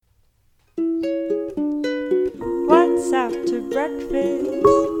What's after breakfast?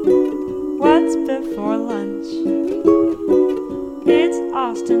 What's before lunch? It's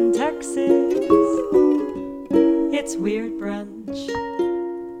Austin, Texas. It's Weird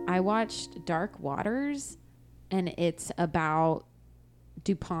Brunch. I watched Dark Waters, and it's about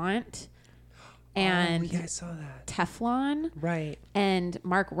DuPont and I saw that. Teflon. Right. And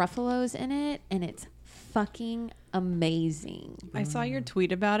Mark Ruffalo's in it, and it's fucking amazing. I saw your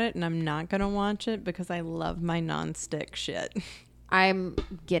tweet about it, and I'm not going to watch it because I love my nonstick shit. I'm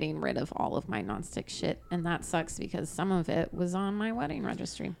getting rid of all of my nonstick shit, and that sucks because some of it was on my wedding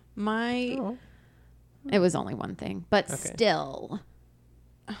registry. It was only one thing, but still.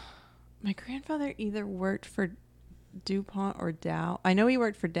 My grandfather either worked for DuPont or Dow. I know he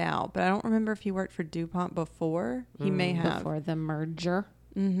worked for Dow, but I don't remember if he worked for DuPont before. He may have. Before the merger.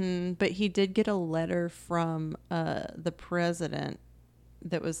 Mm-hmm. But he did get a letter from the president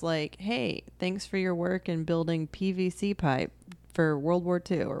that was like, hey, thanks for your work in building PVC pipe for World War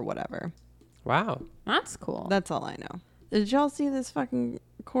II or whatever. Wow. That's cool. That's all I know. Did y'all see this fucking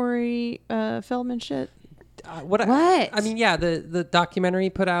Corey Feldman shit? What? I mean, yeah, the documentary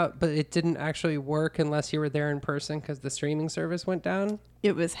put out, but it didn't actually work unless you were there in person because the streaming service went down.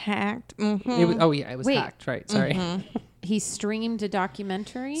 It was hacked. Mm-hmm. It was Wait. hacked. Right. Sorry. Mm-hmm. He streamed a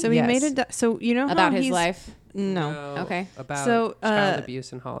documentary So he made so you know how about his life. No. Okay. About So, child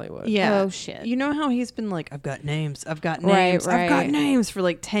abuse in Hollywood. Yeah. Oh shit. You know how he's been like, I've got names, I've got Right, names, I've got right. names for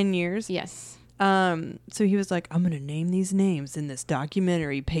like 10 years. Yes. So he was like, I'm going to name these names in this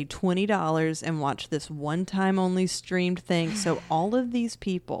documentary, pay $20 and watch this one time only streamed thing. So all of these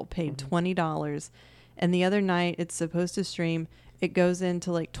people paid $20. And the other night it's supposed to stream. It goes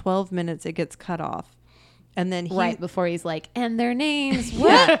into like 12 minutes. It gets cut off. And then Right before he's like, and their names.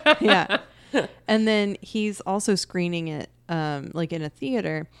 What? yeah. And then he's also screening it like in a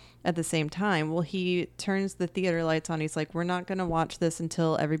theater at the same time. Well, he turns the theater lights on. He's like, we're not going to watch this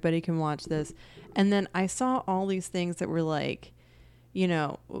until everybody can watch this. And then I saw all these things that were like, you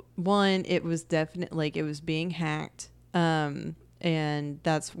know, one, it was definitely like it was being hacked. And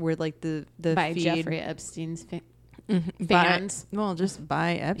that's where like the By feed, Jeffrey Epstein's by- fans. well, just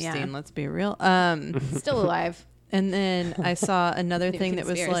by Epstein, Yeah. let's be real. Still alive. And then I saw another thing that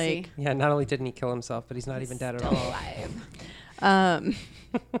was Conspiracy. like, Yeah. Not only didn't he kill himself, but he's not even dead at all. Alive.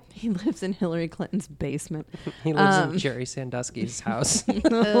 he lives in Hillary Clinton's basement. He lives in Jerry Sandusky's house.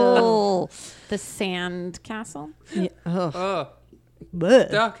 Oh. The Sand Castle. Yeah. Oh. Oh.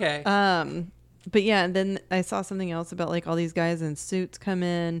 Blech. Okay. But yeah, and then I saw something else about like all these guys in suits come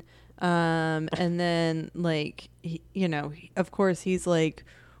in. And then like, of course he's like,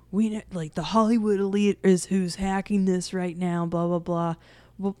 like the Hollywood elite is who's hacking this right now, blah, blah, blah.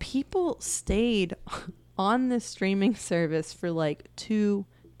 Well, people stayed on this streaming service for like 2,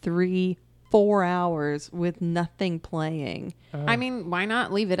 3, 4 hours with nothing playing. I mean, why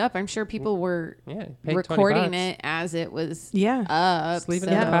not leave it up? I'm sure people were paid recording $20. it as it was Yeah. up. Just leave it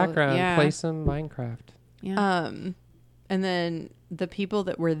so, in the background. Yeah. Play some Minecraft. Yeah. And then the people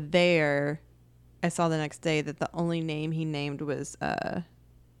that were there, I saw the next day that the only name he named was Harvey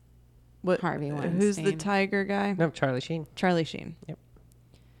who's the Weinstein. tiger guy? No, Charlie Sheen. Charlie Sheen.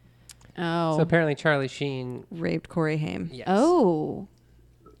 Oh. So apparently Charlie Sheen. Raped Corey Haim. Yes. Oh.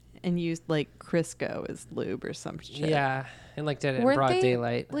 And used like Crisco as lube or some shit. Yeah. And like did it in Weren't broad they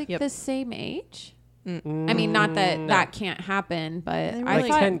daylight. like Yep. the same age? Mm. I mean, not that No. that can't happen, but They were I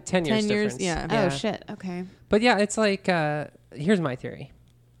like thought. 10 years 10 years, difference. yeah. Oh shit. Okay. But yeah, it's like, here's my theory.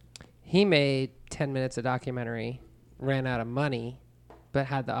 He made 10 minutes of documentary, ran out of money, but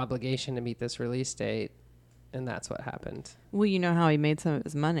had the obligation to meet this release date. And that's what happened. Well, you know how he made some of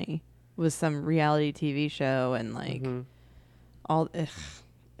his money was some reality TV show and like all.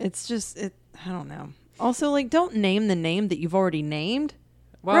 It's just I don't know. Also, like, don't name the name that you've already named.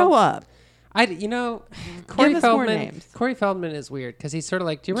 Grow up. Corey us more Feldman. names. Corey Feldman is weird because he's sort of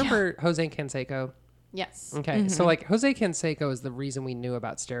like, do you remember Jose Canseco? Yes. Okay, so like Jose Canseco is the reason we knew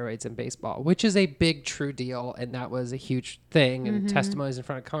about steroids in baseball, which is a big true deal, and that was a huge thing and testimonies in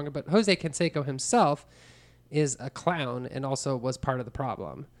front of Congress. But Jose Canseco himself is a clown and also was part of the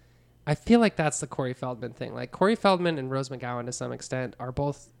problem. I feel like that's the Corey Feldman thing. Like Corey Feldman and Rose McGowan to some extent are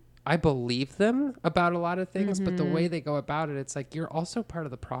both, I believe them about a lot of things, but the way they go about it, it's like you're also part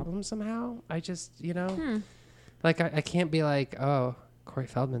of the problem somehow. I just, like I can't be like, oh, Corey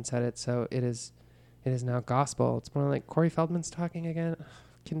Feldman said it, so it is now gospel. It's more like Corey Feldman's talking again.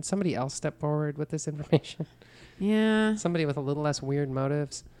 Can somebody else step forward with this information? Yeah. Somebody with a little less weird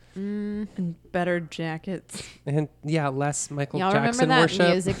motives. And better jackets. And yeah, less Michael Y'all Jackson remember that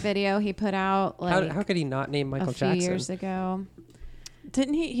worship. music video he put out like How could he not name Michael a few Jackson? years ago?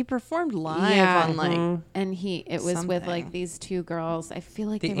 Didn't he? He performed live Yeah. on like. And it was with like Something. these two girls. I feel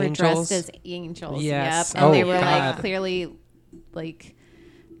like The they were Angels? dressed as angels. Yes. Yep. And they Oh, were like God. clearly like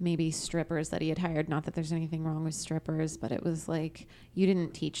maybe strippers that he had hired. Not that there's anything wrong with strippers, but it was like you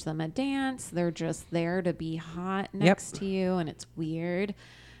didn't teach them a dance. They're just there to be hot next to you, and it's weird.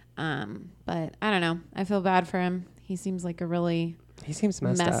 But I don't know. I feel bad for him. He seems like a really He seems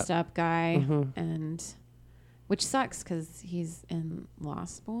messed up. guy, and which sucks because he's in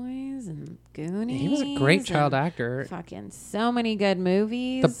Lost Boys and Goonies. He was a great child and actor. Fucking so many good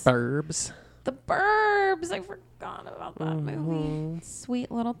movies. The Burbs. The Burbs. I forgot about that movie. Sweet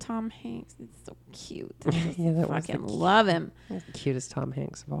little Tom Hanks. He's so cute. I just Yeah, that was the fucking love him. The cutest Tom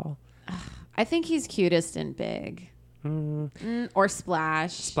Hanks of all. I think he's cutest in Big. Or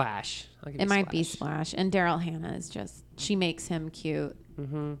Splash. Splash. I'll give It you might be Splash. And Daryl Hannah is just, she makes him cute.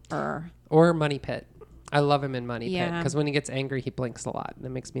 Or Money Pit. I love him in Money Pit Yeah. because when he gets angry, he blinks a lot. That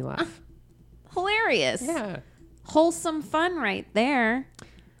makes me laugh. Hilarious. Yeah. Wholesome fun right there.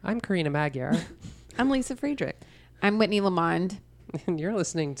 I'm Karina Magyar, I'm Lisa Friedrich. I'm Whitney Lamond. and you're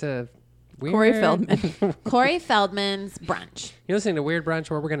listening to Weird. Corey Feldman. Corey Feldman's Brunch. You're listening to Weird Brunch,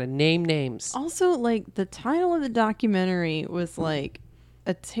 where we're going to name names. Also, like the title of the documentary was like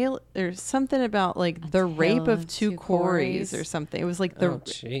a tale or something about like the rape of two Corys or something. It was like the. Oh,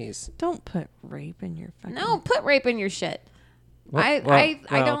 jeez. Don't put rape in your fucking. No, put rape in your shit. Well, I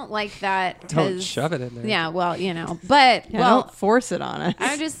well, don't like that. Don't 'cause- shove it in there. Yeah, well, you know, but Yeah, well, don't force it on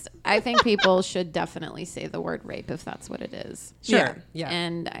us. I think people should definitely say the word rape if that's what it is. Sure. Yeah.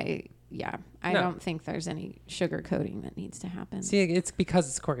 And I No. don't think there's any sugarcoating that needs to happen. See, it's because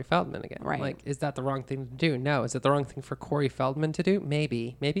it's Corey Feldman again. Right. Like, is that the wrong thing to do? No. Is it the wrong thing for Corey Feldman to do?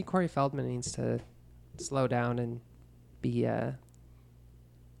 Maybe. Maybe Corey Feldman needs to slow down and be a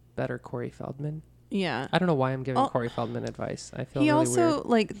better Corey Feldman. Yeah. I don't know why I'm giving Oh. Corey Feldman advice. I feel He really also weird.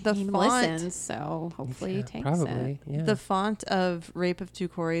 like the he font. listens, so hopefully he takes Probably. it. Yeah. The font of Rape of Two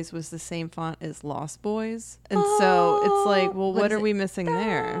Corys was the same font as Lost Boys, and so it's like, well, What what is are it? we missing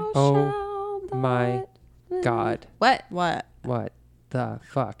there? Oh my God. What? What? What the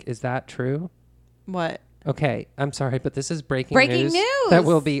fuck? Is that true? What? Okay, I'm sorry, but this is breaking Breaking news. That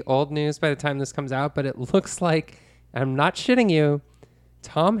will be old news by the time this comes out, but it looks like, I'm not shitting you,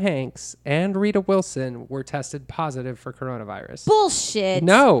 Tom Hanks and Rita Wilson were tested positive for coronavirus. Bullshit.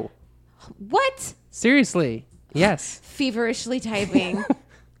 No, What? seriously. Yes, Feverishly typing.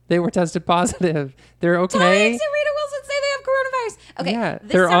 they were tested positive. They're Tom okay. Hanks and Rita Wilson say they have coronavirus. Okay, Yeah,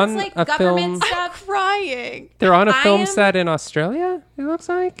 this they're sounds on like a government film- stuff. Crying. They're on a I film am- set in Australia, it looks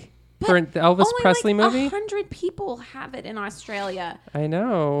like. For the Elvis Only Presley like movie. 100 people have it in Australia. I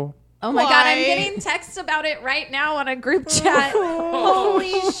know. Oh my God, I'm Why? getting texts about it right now on a group chat. Holy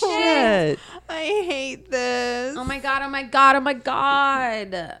shit. I hate this. Oh my God, oh my God, oh my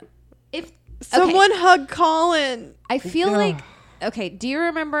God. If Someone hug Colin. I feel like, okay, do you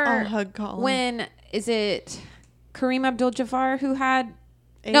remember I'll hug Colin. when, is it Kareem Abdul-Jabbar who had,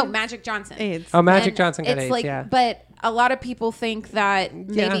 no, AIDS? Magic Johnson. AIDS. Oh, Magic And Johnson got it's AIDS, like, yeah. But a lot of people think that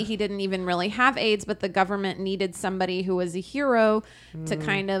maybe Yeah. he didn't even really have AIDS, but the government needed somebody who was a hero to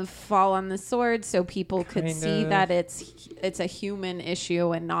kind of fall on the sword so people could Kind see of. that it's a human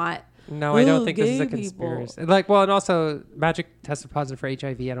issue and not. No, I don't Ooh, think this is a gay people. conspiracy. Like, well, and also Magic tested positive for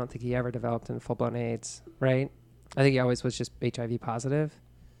HIV. I don't think he ever developed in full-blown AIDS, right? I think he always was just HIV positive.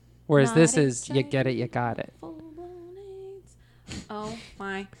 Whereas Not this is, you get it, you got it. Full-blown AIDS. Oh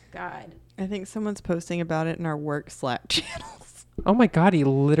my God. I think someone's posting about it in our work Slack channels. Oh my God, he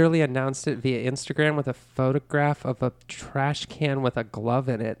literally announced it via Instagram with a photograph of a trash can with a glove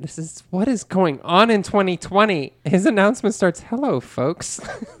in it. This is what is going on in 2020. His announcement starts, "Hello, folks."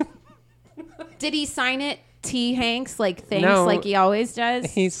 Did he sign it T. Hanks, like thanks, No. like he always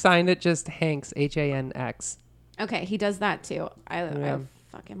does? He signed it just Hanks, Hanx. Okay, he does that too. I Yeah.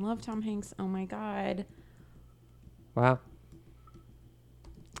 fucking love Tom Hanks. Oh my God. Wow.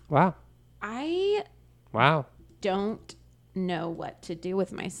 Wow. I Wow. don't know what to do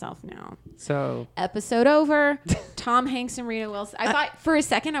with myself now. So, Episode over. Tom Hanks and Rita Wilson. I thought for a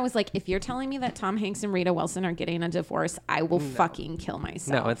second, I was like, if you're telling me that Tom Hanks and Rita Wilson are getting a divorce, I will fucking kill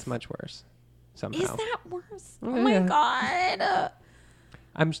myself. no, it's much worse. Somehow. Is that worse? Oh Yeah. my God.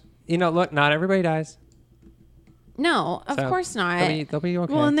 Look, not everybody dies. No, of So, course not. They'll be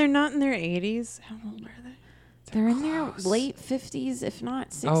okay. Well, and they're not in their 80s. How old are they? They're in their late 50s, if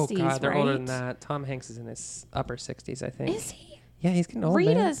not 60s. oh God, they're right? older than that. Tom Hanks is in his upper 60s, I think. Is he? Yeah, he's getting old. man.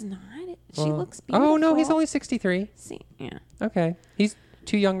 Rita's not. She Well, looks beautiful. Oh no, he's only 63. See, yeah. Okay, he's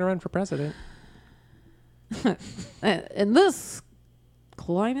too young to run for president. In this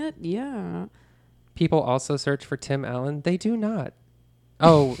climate, yeah. People also search for Tim Allen. They do not.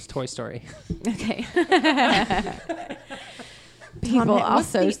 Oh, it's Toy Story. Okay. People what's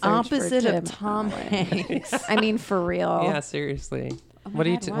also the search for opposite Tim of Tom Holland. Hanks? I mean, for real. Yeah, seriously. Oh my What are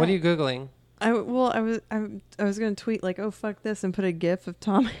you God, what are you googling? I was gonna tweet like, oh fuck this, and put a gif of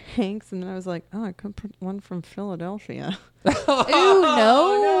Tom Hanks, and then I was like, oh, I could put one from Philadelphia. Ooh,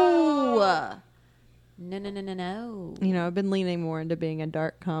 no. No. You know, I've been leaning more into being a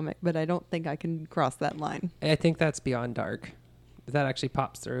dark comic, but I don't think I can cross that line. I think that's beyond dark. That actually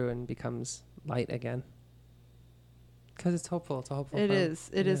pops through and becomes light again. Because it's hopeful. It's a hopeful It film. is.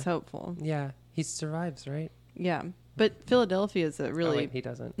 It is hopeful. Yeah. He survives, right? Yeah, but Philadelphia is a Oh, really. wait, he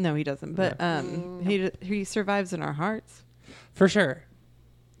doesn't. No, he doesn't. But he survives in our hearts. For sure.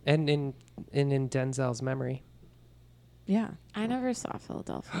 And in Denzel's memory. Yeah. I never saw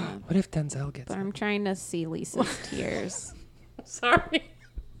Philadelphia, What if Denzel gets but it? I'm trying to see Lisa's tears. Sorry.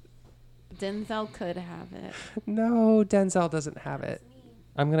 Denzel could have it. No, Denzel doesn't have it.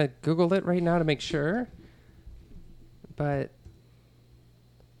 I'm going to Google it right now to make sure. But,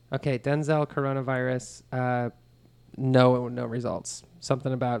 okay, Denzel coronavirus, no results.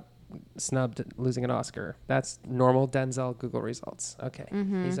 Something about snubbed, losing an Oscar. That's normal Denzel Google results. Okay,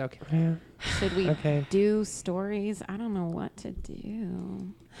 he's okay. Yeah. Should we Okay. do stories? I don't know what to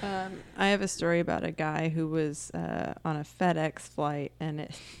do. I have a story about a guy who was on a FedEx flight, and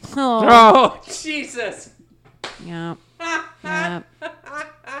it. Oh, Jesus. Yep. Yep.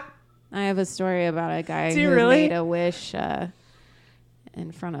 I have a story about a guy Do you who really? made a wish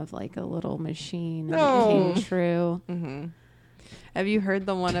in front of like a little machine and No. it came true. Mm-hmm. Have you heard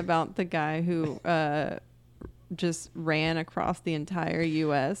the one about the guy who just ran across the entire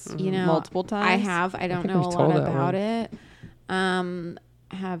U.S. You know, multiple times? I have. I don't think know a we've lot told that about one. it.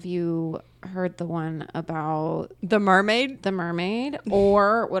 Have you heard the one about The mermaid? the mermaid?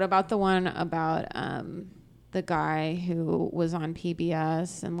 Or what about the one about the guy who was on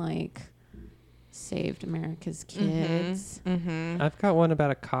PBS and like saved America's kids? Mm-hmm. I've got one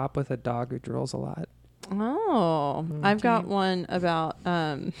about a cop with a dog who drools a lot. Oh, I've got one about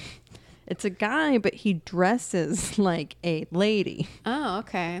it's a guy, but he dresses like a lady Oh,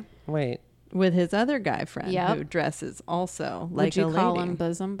 okay. Wait. with his other guy friend Yep. who dresses also Would like you a call lady. them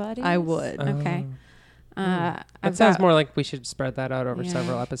bosom buddies? I would. Okay. That I've sounds got- more like we should spread that out over Yeah.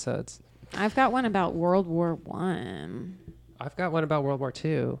 several episodes. I've got one about World War One. I've got one about World War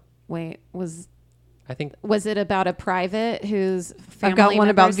II. Wait, was I think it about a private whose family I've got one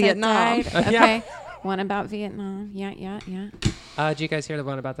about members had Vietnam. died? Yeah. Okay. One about Vietnam. Yeah. did you guys hear the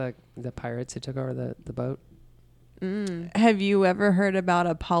one about the pirates who took over the boat? Have you ever heard about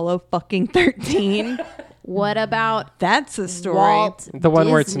Apollo fucking 13? What about That's a story. Walt The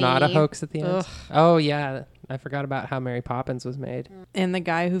one where it's not a Disney? hoax at the end? Ugh. Oh, yeah. I forgot about how Mary Poppins was made. And the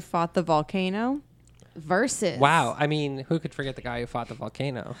guy who fought the volcano? versus? Wow. I mean, who could forget the guy who fought the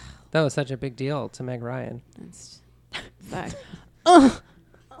volcano? That was such a big deal to Meg Ryan. That's, fuck.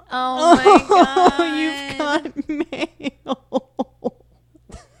 Oh my god! You've got mail.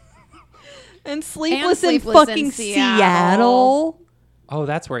 And Sleepless, Sleepless in in fucking Seattle. Seattle. Oh,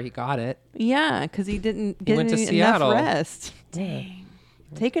 that's where he got it. Yeah, because he didn't get went to enough Seattle. rest. Dang.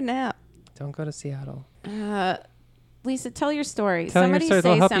 Take a nap. Don't go to Seattle. Lisa, tell your story. Tell your Somebody story. say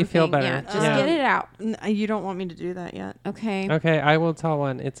They'll help something. you feel better. Yeah, just Yeah. get it out. You don't want me to do that yet. Okay. Okay, I will tell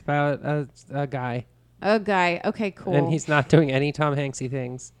one. It's about a guy, A guy. Okay, cool. and he's not doing any Tom Hanksy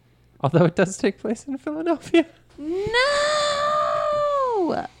things, although it does take place in Philadelphia. no.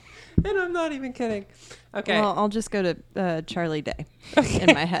 And I'm not even kidding. Okay. Well, I'll just go to Charlie Day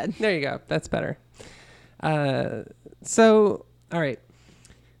in my head. There you go. That's better. So, all right.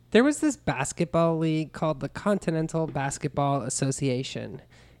 There was this basketball league called the Continental Basketball Association.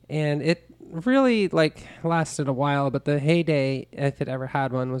 And it really lasted a while, but the heyday, if it ever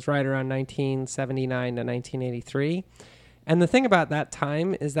had one, was right around 1979 to 1983. And the thing about that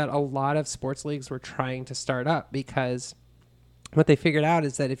time is that a lot of sports leagues were trying to start up because what they figured out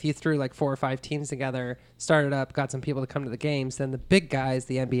is that if you threw 4 or 5 teams together, started up, got some people to come to the games, then the big guys,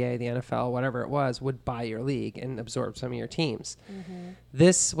 the NBA, the NFL, whatever it was, would buy your league and absorb some of your teams.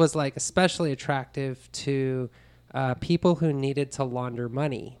 This was especially attractive to people who needed to launder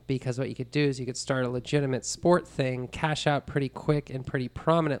money, because what you could do is you could start a legitimate sport thing, cash out pretty quick and pretty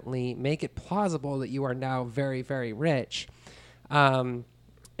prominently, make it plausible that you are now very, very rich. And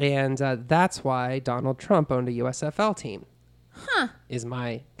that's why Donald Trump owned a USFL team. Is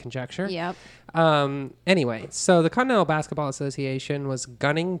my conjecture. Yep. Anyway, so the Continental Basketball Association was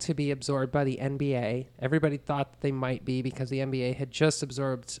gunning to be absorbed by the NBA. Everybody thought that they might be because the NBA had just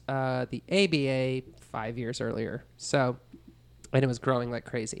absorbed the ABA 5 years earlier. So, and it was growing like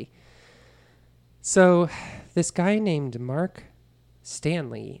crazy. So this guy named Mark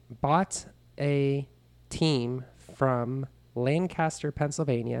Stanley bought a team from Lancaster,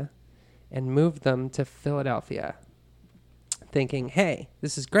 Pennsylvania, and moved them to Philadelphia, thinking, hey,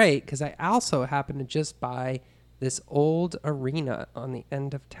 this is great because I also happen to just buy this old arena on the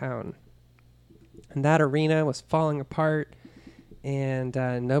end of town. And that arena was falling apart, and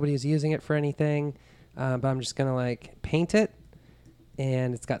nobody was using it for anything, but I'm just going to like paint it,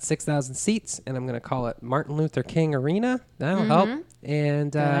 and it's got 6,000 seats, and I'm going to call it Martin Luther King Arena. That'll help.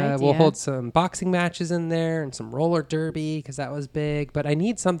 And we'll idea. hold some boxing matches in there and some roller derby because that was big. But I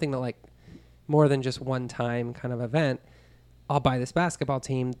need something that like more than just one time kind of event. I'll buy this basketball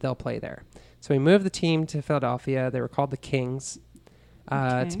team. They'll play there. So we moved the team to Philadelphia. They were called the Kings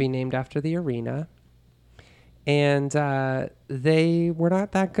to be named after the arena. And they were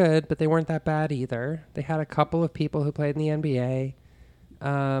not that good, but they weren't that bad either. They had a couple of people who played in the NBA.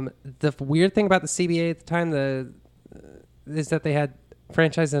 The weird thing about the CBA at the time is that they had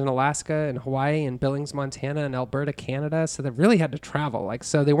franchises in Alaska and Hawaii and Billings, Montana, and Alberta, Canada. So they really had to travel. Like,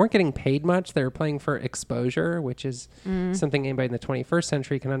 so they weren't getting paid much. They were playing for exposure, which is something anybody in the 21st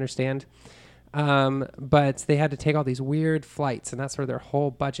century can understand. But they had to take all these weird flights, and that's where their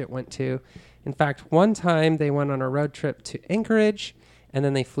whole budget went to. In fact, one time they went on a road trip to Anchorage, and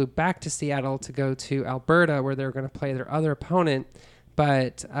then they flew back to Seattle to go to Alberta, where they were going to play their other opponent.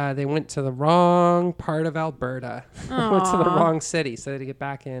 But they went to the wrong part of Alberta, went to the wrong city, so they had to get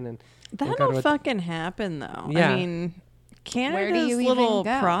back in. And That'll fucking happen, though. Yeah. I mean, Where do Canada's you even little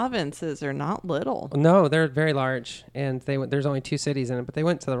go? provinces are not little. No, they're very large, and there's only 2 cities in it, but they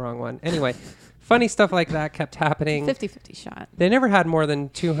went to the wrong one. Anyway, funny stuff like that kept happening. 50-50 shot. They never had more than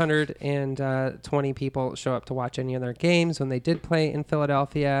 220 people show up to watch any of their games when they did play in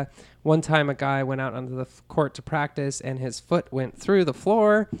Philadelphia. One time a guy went out onto the court to practice and his foot went through the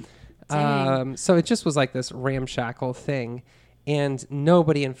floor. So it just was like this ramshackle thing. And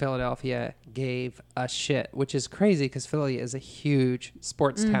nobody in Philadelphia gave a shit, which is crazy because Philly is a huge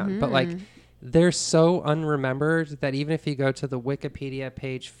sports town. But like, they're so unremembered that even if you go to the Wikipedia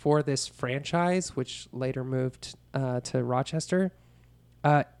page for this franchise, which later moved to Rochester,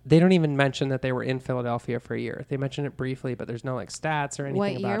 they don't even mention that they were in Philadelphia for a year. They mention it briefly, but there's no like stats or anything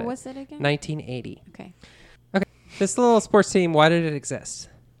What about year it. was it again? 1980. Okay. This little sports team, why did it exist?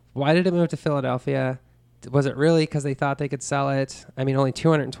 Why did it move to Philadelphia? Was it really because they thought they could sell it? I mean, only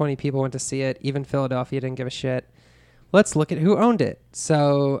 220 people went to see it. Even Philadelphia didn't give a shit. Let's look at who owned it.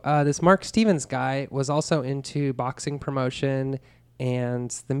 So this Mark Stevens guy was also into boxing promotion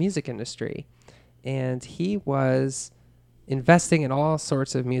and the music industry. And he was investing in all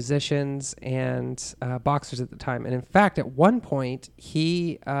sorts of musicians and boxers at the time. And in fact, at one point,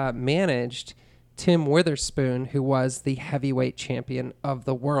 he managed Tim Witherspoon, who was the heavyweight champion of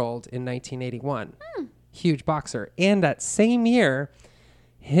the world in 1981. Huge boxer. And that same year,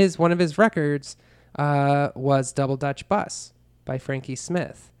 one of his records was Double Dutch Bus by Frankie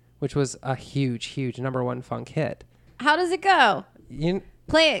Smith, which was a huge, huge #1 funk hit. How does it go? You,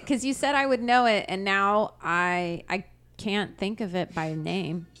 Play it, because you said I would know it, and now I can't think of it by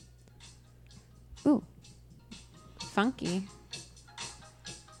name. Ooh. Funky.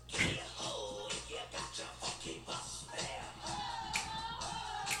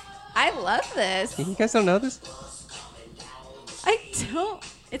 I love this. you guys don't know this? I don't.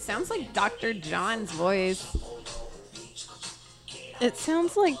 It sounds like Dr. John's voice. It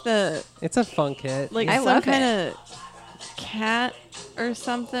sounds like It's a funk hit. like I some love kind of cat or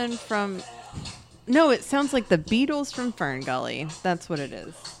something from. No, it sounds like the Beatles from Fern Gully. That's what it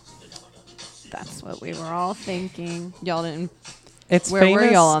is. That's what we were all thinking. Y'all didn't. It's Where famous.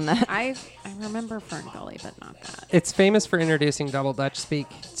 were y'all on that? I remember Fern Gully, but not that. It's famous for introducing Double Dutch Speak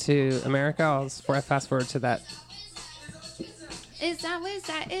to America. I'll fast forward to that. Is that?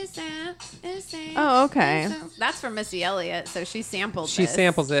 Oh, okay. That's from Missy Elliott, so she sampled She this.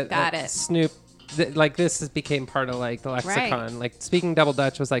 samples it. Got like it. Snoop. Like this became part of like the lexicon. Right. Like speaking Double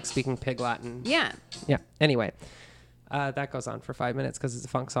Dutch was like speaking Pig Latin. Yeah. Yeah. Anyway, that goes on for 5 minutes because it's a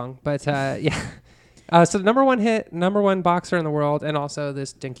funk song. But yeah. So the #1 hit, #1 boxer in the world, and also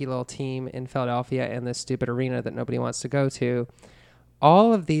this dinky little team in Philadelphia and this stupid arena that nobody wants to go to.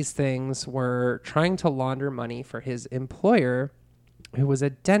 All of these things were trying to launder money for his employer, who was a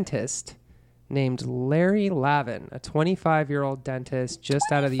dentist named Larry Lavin, a 25-year-old dentist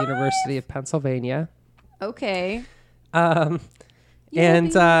just out of the University of Pennsylvania. Okay. And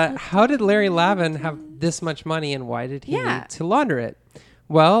how did Larry Lavin have this much money, and why did he need to launder it?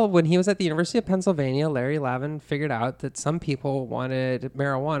 Well, when he was at the University of Pennsylvania, Larry Lavin figured out that some people wanted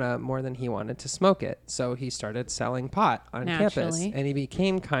marijuana more than he wanted to smoke it. So he started selling pot on campus, and he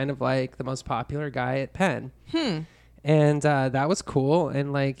became kind of like the most popular guy at Penn. And that was cool.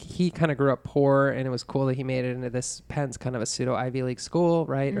 And like he kind of grew up poor, and it was cool that he made it into this Penn's kind of a pseudo Ivy League school,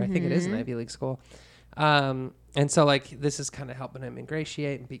 right? Or I think it is an Ivy League school. And so like this is kind of helping him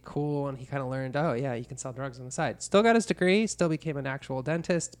ingratiate and be cool. And he kind of learned, oh yeah, you can sell drugs on the side. Still got his degree, still became an actual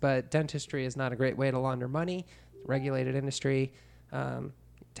dentist, but dentistry is not a great way to launder money. Regulated industry,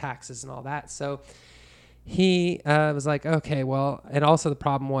 taxes and all that. So he was like, okay, well, and also the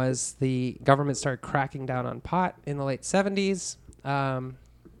problem was the government started cracking down on pot in the late 70s.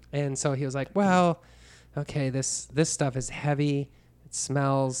 And so he was like, well, okay, this stuff is heavy. It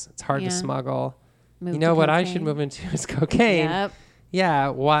smells. It's hard to smuggle. Move you know to what I cocaine. should move into is cocaine. Yep. Yeah,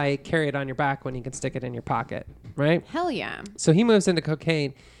 why carry it on your back when you can stick it in your pocket, right? Hell yeah. So he moves into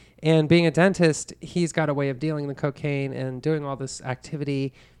cocaine. And being a dentist, he's got a way of dealing the cocaine and doing all this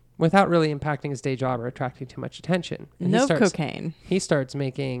activity without really impacting his day job or attracting too much attention. And Cocaine. He starts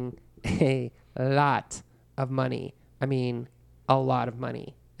making a lot of money. I mean, a lot of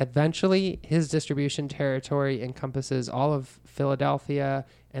money. Eventually, his distribution territory encompasses all of Philadelphia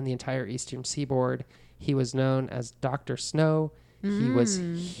and the entire eastern seaboard. He was known as Dr. Snow. He was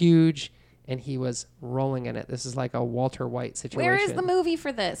huge. And he was rolling in it. This is like a Walter White situation. Where is the movie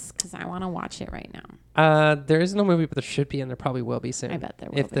for this? Because I want to watch it right now. There is no movie, but there should be, and there probably will be soon. I bet there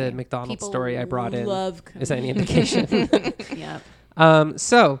will if be. the McDonald's People story I brought in love is any indication. Yep.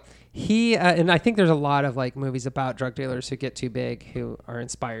 So he and I think there's a lot of like movies about drug dealers who get too big who are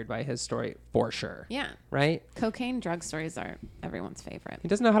inspired by his story for sure. Yeah. Right? Cocaine drug stories are everyone's favorite. He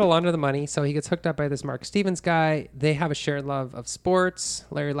doesn't know how to launder the money, so he gets hooked up by this Mark Stevens guy. They have a shared love of sports.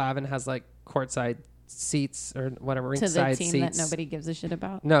 Larry Lavin has like courtside seats or whatever, To the ringside team seats. that nobody gives a shit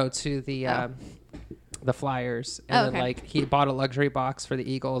about. No, to the Flyers. And then okay. like he bought a luxury box for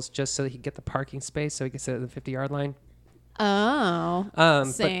the Eagles just so he could get the parking space so he could sit at the 50-yard line. Oh, But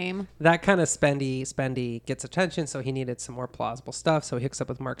same. that kind of spendy gets attention, so he needed some more plausible stuff. So he hooks up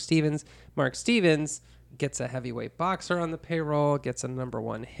with Mark Stevens. Mark Stevens gets a heavyweight boxer on the payroll, gets a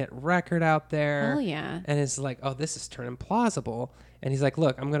 #1 hit record out there. Oh yeah. And is like, oh, this is turning plausible. And he's like,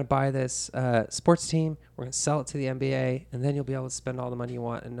 look, I'm going to buy this sports team. We're going to sell it to the NBA, and then you'll be able to spend all the money you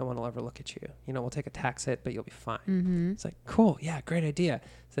want, and no one will ever look at you. You know, we'll take a tax hit, but you'll be fine. Mm-hmm. It's like, cool. Yeah, great idea.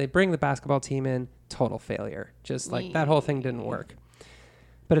 So they bring the basketball team in, total failure. Just like that whole thing didn't work.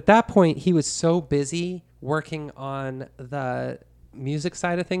 But at that point, he was so busy working on the music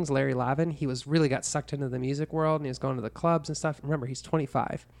side of things, Larry Lavin. He was really got sucked into the music world, and he was going to the clubs and stuff. Remember, he's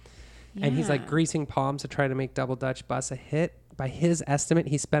 25. And he's like greasing palms to try to make Double Dutch Bus a hit. By his estimate,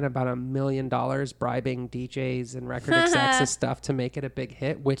 he spent about $1 million bribing DJs and record execs and stuff to make it a big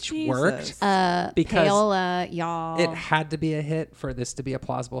hit, which worked. Because Paola, y'all. it had to be a hit for this to be a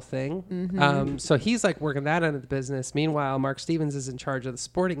plausible thing. So he's like working that end of the business. Meanwhile, Mark Stevens is in charge of the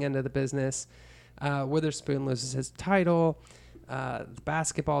sporting end of the business. Witherspoon loses his title. The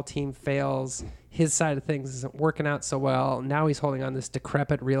basketball team fails. His side of things isn't working out so well. Now he's holding on this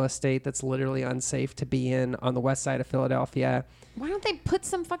decrepit real estate that's literally unsafe to be in on the west side of Philadelphia. Why don't they put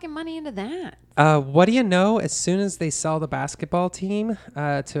some fucking money into that? What do you know? As soon as they sell the basketball team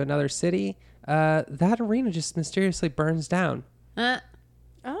to another city, that arena just mysteriously burns down.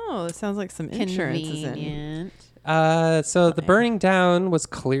 Oh, it sounds like some insurance is in. Convenient. So the burning down was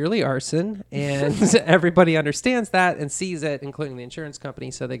clearly arson, and everybody understands that and sees it, including the insurance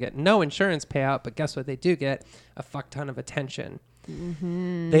company. So they get no insurance payout, but guess what? They do get a fuck ton of attention.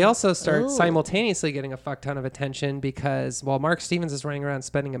 They also start simultaneously getting a fuck ton of attention because while Mark Stevens is running around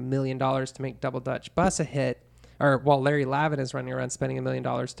spending $1 million to make Double Dutch Bus a hit, or while Larry Lavin is running around spending $1 million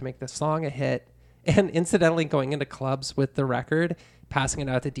to make the song a hit, and incidentally going into clubs with the record, passing it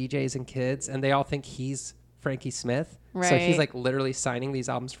out to DJs and kids, and they all think he's Frankie Smith. Right. So he's like literally signing these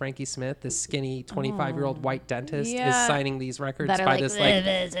albums. Frankie Smith, this skinny 25-year-old white dentist, is signing these records That are by like, this like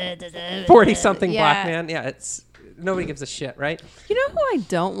 40-something black man. Yeah, it's nobody gives a shit, right? You know who I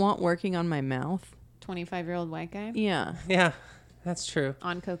don't want working on my mouth? 25-year-old white guy Yeah. Yeah, that's true.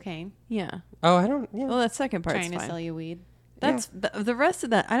 on cocaine Yeah. Oh, I don't. Yeah. Well, that second part's trying to fine. sell you weed. That's the rest of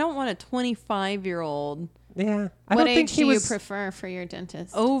that. I don't want a 25-year-old Yeah. I What don't think age he do was. you prefer for your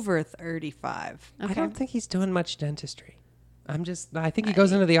dentist? over 35. I don't think he's doing much dentistry. I think he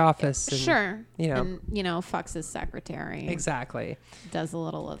goes into the office. And, Sure. You know. And, fucks his secretary. Exactly. Does a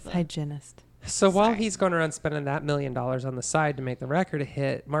little of the... Hygienist. So while Sorry. he's going around spending that $1 million on the side to make the record a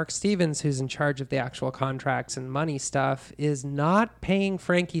hit, Mark Stevens, who's in charge of the actual contracts and money stuff, is not paying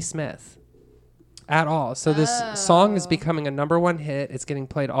Frankie Smith at all. So this song is becoming a #1 hit. It's getting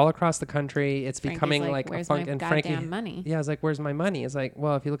played all across the country. It's Frankie's becoming like, like a "Where's funk. my And goddamn Frankie, money?" Yeah, I was like, "Where's my money?" It's like,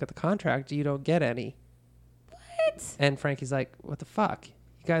 well, if you look at the contract, you don't get any. What? And Frankie's like, "What the fuck?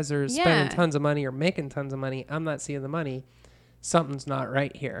 You guys are spending tons of money or making tons of money. I'm not seeing the money. Something's not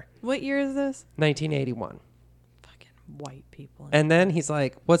right here. What year is this? 1981. Fucking white people. And then he's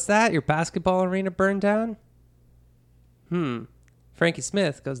like, what's that? Your basketball arena burned down? Frankie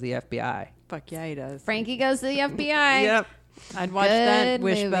Smith goes to the FBI. Fuck yeah, he does. Frankie goes to the FBI. Yep. I'd watch that. Good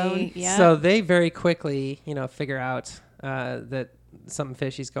Wishbone. movie. Yep. So they very quickly, figure out that something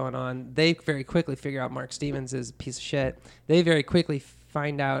fishy's going on. They very quickly figure out Mark Stevens is a piece of shit. They very quickly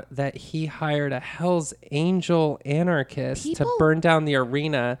find out that he hired a Hell's Angel anarchist to People burn down the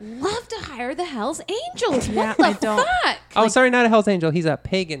arena. Love to hire the Hells Angels. Yeah, What the I don't- fuck? Oh, sorry, not a Hell's Angel. He's a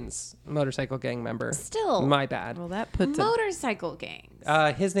Pagan's motorcycle gang member. Still. My bad. Well, that puts a Motorcycle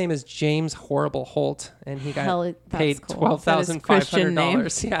gangs. His name is James Horrible Holt, and he got Hell, that's paid cool.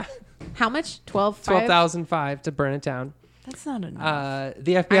 $12,500. Yeah, How much? 12? $12,500 to burn it down. That's not enough.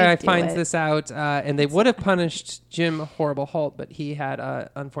 The FBI I'd do finds it. this out, and they would have punished Jim Horrible Holt, but he had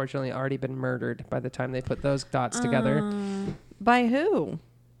unfortunately already been murdered by the time they put those dots together. By who?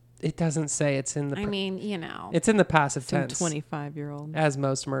 It doesn't say. It's in the. I mean, it's in the passive Some tense, 25-year-old. as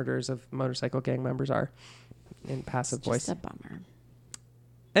most murders of motorcycle gang members are, in passive it's voice. just a bummer.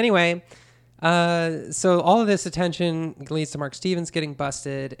 Anyway, so all of this attention leads to Mark Stevens getting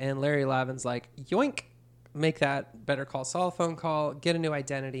busted, and Larry Lavin's like, yoink, make that Better Call Saul phone call, get a new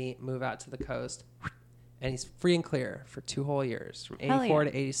identity, move out to the coast. And he's free and clear for 2 whole years. From Hell 84 yeah.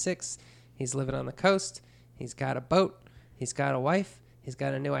 to 86, he's living on the coast. He's got a boat. He's got a wife. He's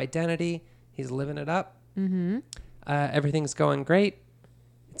got a new identity. He's living it up. Mm-hmm. Everything's going great.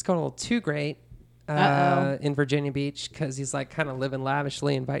 It's going a little too great in Virginia Beach because he's like kind of living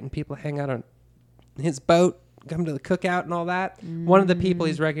lavishly, inviting people to hang out on his boat, come to the cookout and all that. One of the people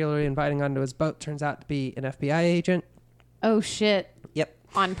he's regularly inviting onto his boat turns out to be an FBI agent. Oh, shit. Yep.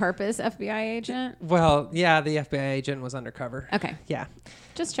 On purpose, FBI agent? Well, yeah, the FBI agent was undercover. Okay. Yeah.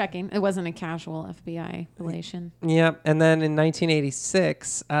 Just checking. It wasn't a casual FBI relation. Yep. And then in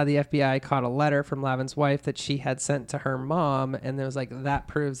 1986, the FBI caught a letter from Lavin's wife that she had sent to her mom, and it was like, that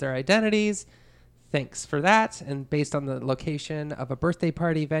proves their identities. Thanks for that. And based on the location of a birthday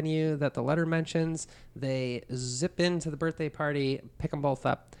party venue that the letter mentions, they zip into the birthday party, pick them both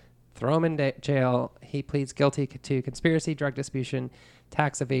up, throw him in jail. He pleads guilty to conspiracy, drug distribution,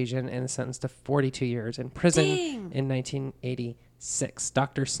 tax evasion, and is sentenced to 42 years in prison in 1986.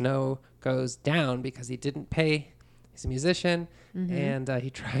 Dr. Snow goes down because he didn't pay. He's a musician, and he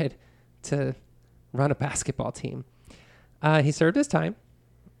tried to run a basketball team. He served his time.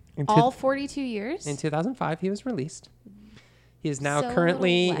 All 42 years? In 2005, he was released. He is now So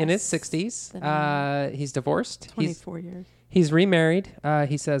currently in his less 60s. He's divorced. 24 years. He's remarried.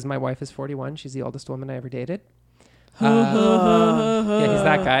 He says, my wife is 41. She's the oldest woman I ever dated. Yeah, he's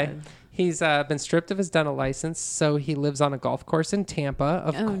that guy. He's been stripped of his dental license, so he lives on a golf course in Tampa,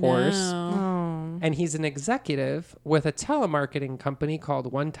 of course. No. Oh. And he's an executive with a telemarketing company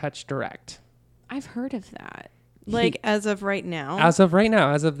called One Touch Direct. I've heard of that. Like, as of right now? As of right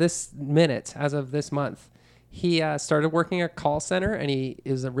now, as of this minute, as of this month, he started working at a call center, and he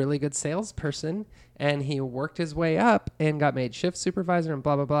is a really good salesperson. And he worked his way up and got made shift supervisor and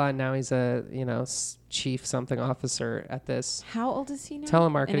blah, blah, blah. And now he's a, chief something officer at this How old is he now?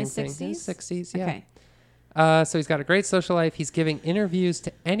 telemarketing In his thing. 60s? In his 60s, yeah. Okay. So he's got a great social life. He's giving interviews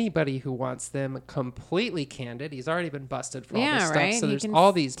to anybody who wants them, completely candid. He's already been busted for all Yeah, this stuff. right? So You there's can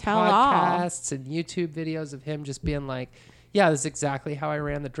all these tell all. podcasts and YouTube videos of him just being like, yeah, this is exactly how I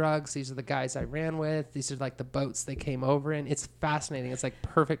ran the drugs. These are the guys I ran with. These are like the boats they came over in. It's fascinating. It's like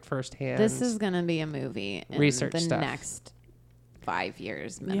perfect firsthand. This is going to be a movie in Research the stuff. next 5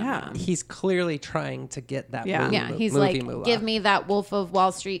 years minimum. He's clearly trying to get that Yeah. movie, Yeah, he's movie like, moolah. give me that Wolf of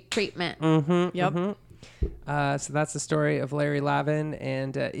Wall Street treatment. Yep. So that's the story of Larry Lavin.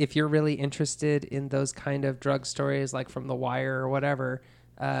 And if you're really interested in those kind of drug stories, like from The Wire or whatever,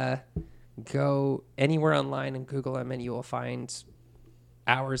 go anywhere online and Google him, and you will find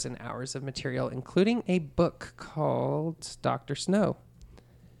hours and hours of material, including a book called Dr. Snow.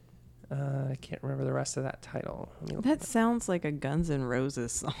 I can't remember the rest of that title. Let me look That sounds like a Guns N'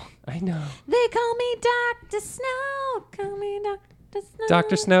 Roses song. I know. They call me Dr. Snow. Call me Dr. Snow.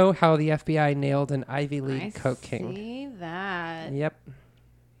 Dr. Snow, How the FBI Nailed an Ivy League I Coke King. see that. Yep.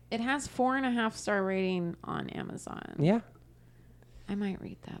 It has 4.5 star rating on Amazon. Yeah. I might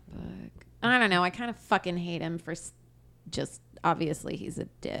read that book. I don't know. I kind of fucking hate him for just obviously he's a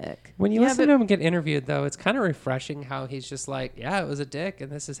dick. When you Yeah, listen to him get interviewed, though, it's kind of refreshing how he's just like, yeah, it was a dick,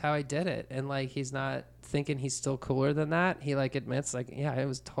 and this is how I did it. And, like, he's not thinking he's still cooler than that. He, like, admits, like, yeah, it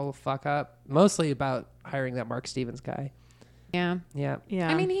was a total fuck up. Mostly about hiring that Mark Stevens guy. Yeah. Yeah. Yeah.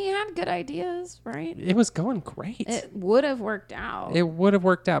 I mean, he had good ideas, right? It was going great. It would have worked out. It would have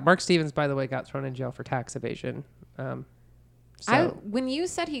worked out. Mark Stevens, by the way, got thrown in jail for tax evasion. When you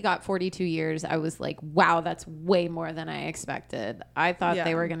said he got 42 years, I was like, wow, that's way more than I expected. I thought Yeah.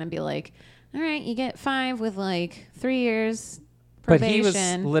 they were going to be like, all right, you get 5 with like 3 years But probation. he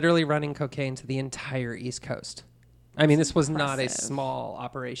was literally running cocaine to the entire East Coast. I mean, this was not a impressive. small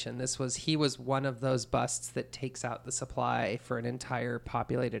operation. He was one of those busts that takes out the supply for an entire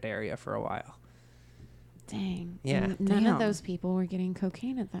populated area for a while. Dang. Yeah. And none Damn. of those people were getting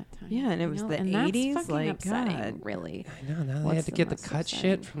cocaine at that time. Yeah, and it you was know? the And that's 80s, fucking like, upsetting, God. really. I know. Now they What's had to the get the most cut upsetting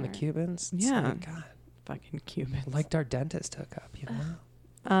shit from the part? Cubans. It's Yeah. like, God, Fucking Cubans. like our dentist hook up, you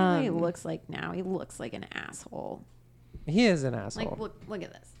know? What he looks like now. He looks like an asshole. He is an asshole. Like, look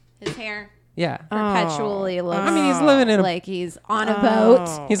at this. His hair yeah. perpetually looks I mean, he's living in a like he's on a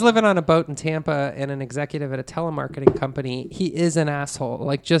boat. He's living on a boat in Tampa and an executive at a telemarketing company. He is an asshole,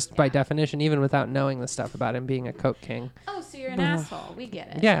 like just by definition, even without knowing the stuff about him being a coke king. Oh, so you're an asshole. We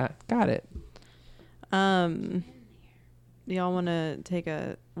get it. Yeah, got it. Y'all want to take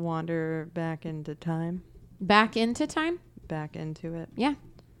a wander back into time? Back into time? Back into it? Yeah.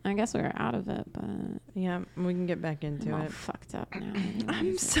 I guess we were out of it, but Yeah, we can get back into I'm all it. fucked up now.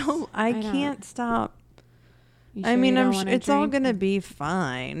 I'm I don't- can't stop. You I sure mean, you don't I'm wanna it's all drink? gonna be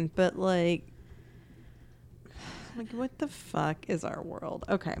fine, but like what the fuck is our world?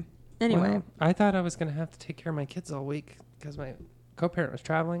 Okay. Anyway, Well, I thought I was going to have to take care of my kids all week because my co-parent was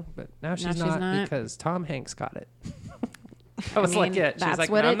traveling, but now she's, not, because Tom Hanks got it. I was like, mean, yeah. She's that's like,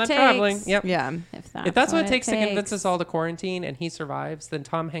 what no, it I'm not takes. traveling. Yep. yeah. If that's what it takes to convince us all to quarantine and he survives, then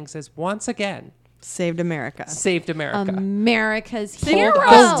Tom Hanks has once again Saved America. saved America. America's Saved hero. the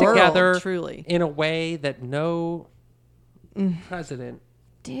us world, together truly. in a way that no president.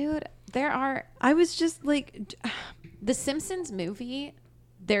 Dude, there are I was just like the Simpsons movie.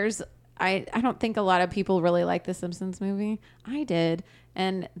 There's I don't think a lot of people really like the Simpsons movie. I did.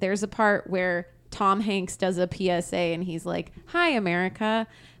 And there's a part where Tom Hanks does a PSA and he's like, "Hi America,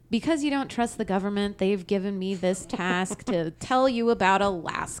 because you don't trust the government, they've given me this task to tell you about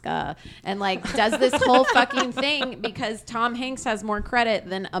Alaska." And like does this whole fucking thing because Tom Hanks has more credit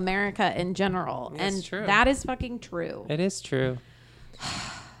than America in general. That's and true. that is fucking true. It is true.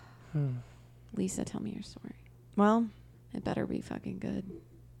 Lisa, tell me your story. well, It better be fucking good.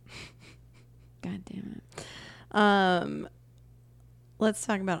 God damn it. let's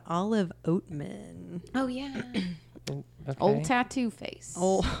talk about Olive Oatman. Oh yeah. Okay. Old tattoo face.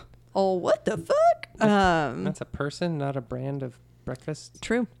 Oh, what the fuck? That's a person, not a brand of breakfast.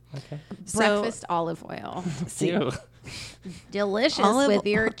 True. Okay. Breakfast olive oil. Ew. Delicious Olive- with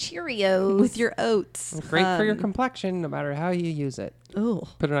your Cheerios. With your oats. Great for your complexion, no matter how you use it. Oh.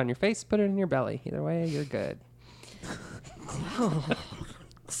 Put it on your face, put it in your belly. Either way, you're good.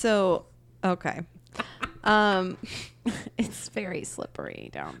 So, okay. It's very slippery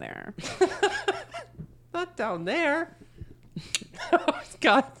down there. Not down there. Oh,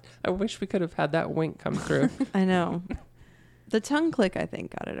 God. I wish we could have had that wink come through. I know. The tongue click, I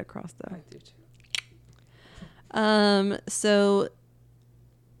think, got it across though. I do too. So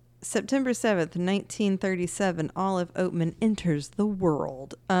September 7th, 1937, Olive Oatman enters the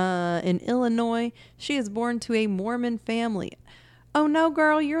world. In Illinois, she is born to a Mormon family. Oh no,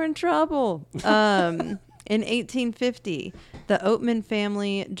 girl, you're in trouble. In 1850, the Oatman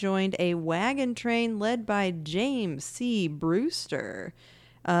family joined a wagon train led by James C. Brewster.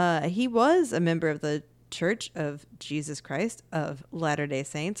 He was a member of the Church of Jesus Christ of Latter-day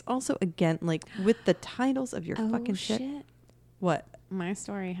Saints. Also, again, like with the titles of your fucking shit. What? My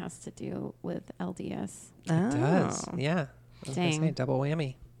story has to do with LDS. It does. Yeah. I was gonna Dang. say, double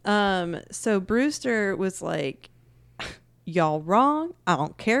whammy. So Brewster was like, y'all wrong. I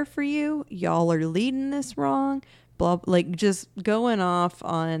don't care for you. Y'all are leading this wrong. Blah, like just going off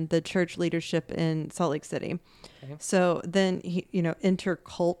on the church leadership in Salt Lake City. Okay. So then he, enter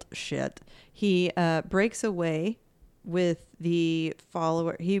cult shit. He breaks away with the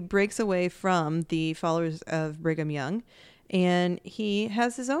follower. He breaks away from the followers of Brigham Young, and he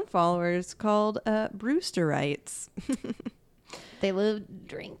has his own followers called Brewsterites. They live,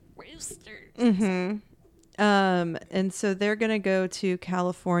 drink roosters. Mm-hmm. And so they're going to go to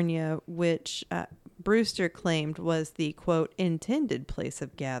California, which Brewster claimed was the, quote, intended place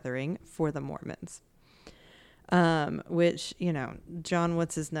of gathering for the Mormons. Which, John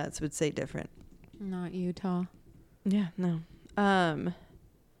What's-His-Nuts would say different. Not Utah. Yeah, no.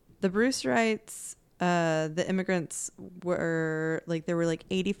 The Brewsterites, the immigrants were, there were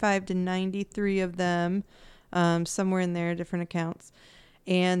 85 to 93 of them, somewhere in there, different accounts.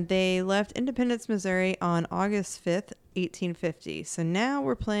 And they left Independence, Missouri on August 5th, 1850. So now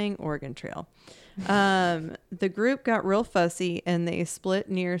we're playing Oregon Trail. The group got real fussy and they split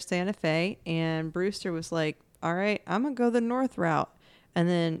near Santa Fe. And Brewster was like, all right, I'm going to go the north route. And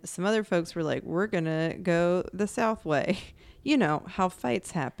then some other folks were like, we're going to go the south way. You know how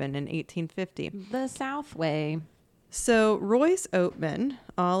fights happen in 1850. The South Way. So Royce Oatman,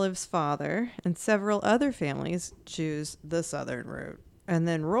 Olive's father, and several other families choose the southern route. And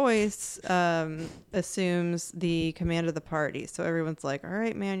then Royce assumes the command of the party. So everyone's like, all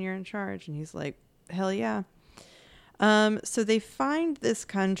right, man, you're in charge. And he's like, hell yeah. So they find this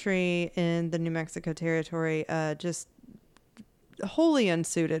country in the New Mexico territory just wholly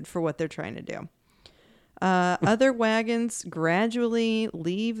unsuited for what they're trying to do. Other wagons gradually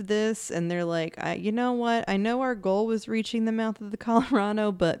leave this and they're like, you know what? I know our goal was reaching the mouth of the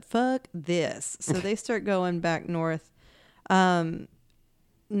Colorado, but fuck this. So they start going back north.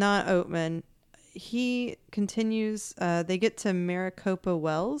 Not Oatman. He continues. They get to Maricopa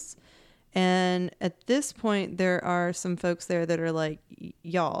Wells. And at this point, there are some folks there that are like,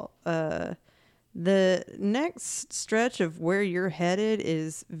 y'all, the next stretch of where you're headed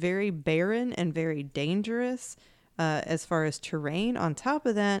is very barren and very dangerous as far as terrain. On top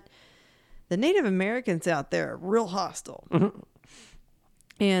of that, the Native Americans out there are real hostile. Mm-hmm.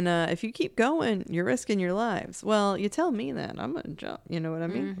 And if you keep going, you're risking your lives. Well, you tell me that. I'm going to jump. You know what I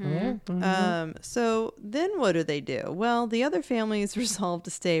mean? Mm-hmm. Mm-hmm. So then what do? Well, the other families resolve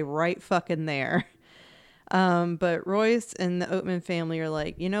to stay right fucking there. But Royce and the Oatman family are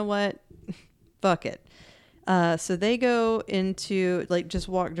like, you know what? Fuck it. So they go into, like, just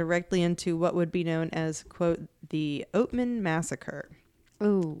walk directly into what would be known as, quote, the Oatman Massacre.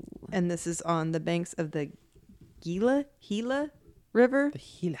 Ooh. And this is on the banks of the Gila River.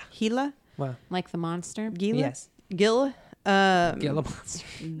 The Gila? Wow. Like the monster? Gila? Yes. Gila? Gila monster.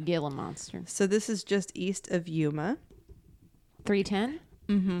 Gila monster. So this is just east of Yuma.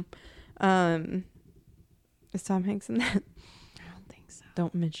 310? Mm-hmm. Is Tom Hanks in that? I don't think so.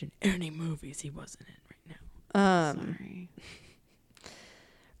 Don't mention any movies he wasn't in right now. Sorry.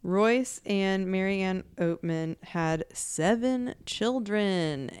 Royce and Marianne Oatman had 7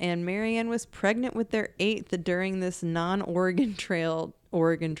 children, and Marianne was pregnant with their 8th during this non-Oregon Trail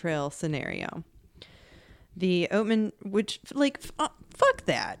scenario. The Oatman, which, like, fuck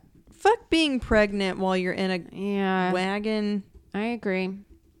that. Fuck being pregnant while you're in a wagon. I agree.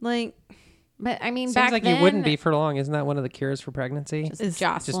 Like, but I mean, Seems back like then, you wouldn't be for long. Isn't that one of the cures for pregnancy? just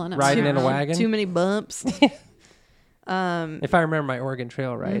jostling just riding in a wagon. too many bumps. If I remember my Oregon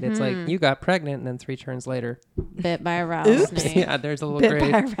Trail right, it's like you got pregnant and then 3 turns later. bit by a rattlesnake. Yeah, there's a little Bit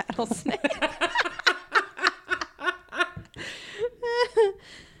grave. by a rattlesnake.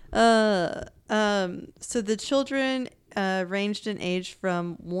 So the children ranged in age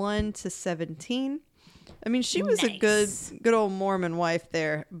from 1 to 17. I mean, she was a good old Mormon wife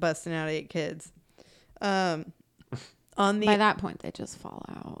there, busting out 8 kids. By that point, they just fall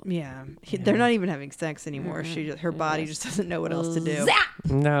out. Yeah, they're not even having sex anymore. Her body just doesn't know what else to do.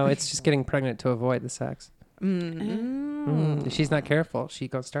 No, it's just getting pregnant to avoid the sex. If she's not careful, she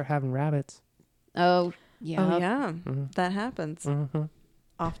gonna start having rabbits. Oh, yeah. Oh yeah, that happens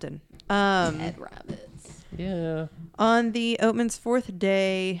often. Dead rabbits. Yeah. On the Oatman's 4th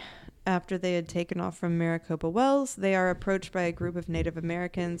day after they had taken off from Maricopa Wells, they are approached by a group of Native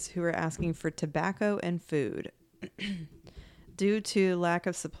Americans who are asking for tobacco and food. Due to lack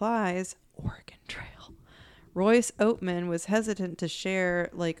of supplies, Oregon Trail, Royce Oatman was hesitant to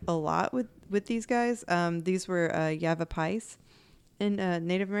share like a lot with these guys. These were Yavapais and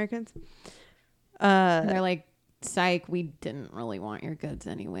Native Americans. They're like, psych, we didn't really want your goods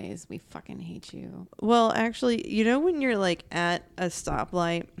anyways. We fucking hate you. Well, actually, you know when you're like at a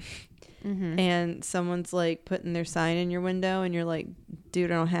stoplight and someone's like putting their sign in your window and you're like,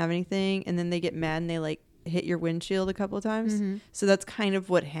 dude, I don't have anything. And then they get mad and they like hit your windshield a couple of times. So that's kind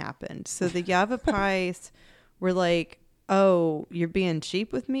of what happened. So the Yavapais were like, oh, you're being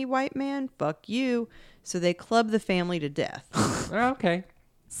cheap with me, white man? Fuck you. So they clubbed the family to death. Okay.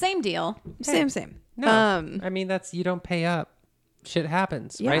 Same deal. Same. No. I mean, that's, you don't pay up. Shit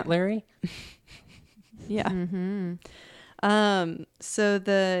happens, Yeah. right, Larry? Yeah. So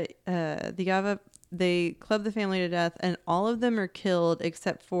the Yava, they club the family to death, and all of them are killed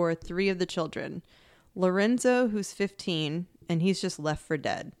except for 3 of the children. Lorenzo, who's 15, and he's just left for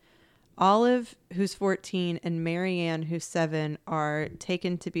dead. Olive, who's 14, and Marianne, who's 7, are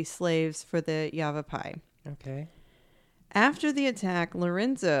taken to be slaves for the Yavapai. Okay. After the attack,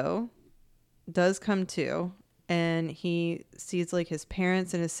 Lorenzo does come to, and he sees like his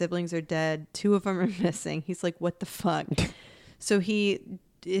parents and his siblings are dead. 2 of them are missing. He's like, what the fuck? So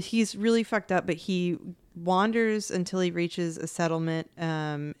he's really fucked up, but he wanders until he reaches a settlement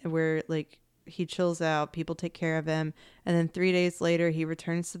where like he chills out, people take care of him, and then 3 days later he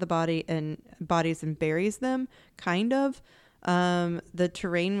returns to the bodies and buries them, kind of. The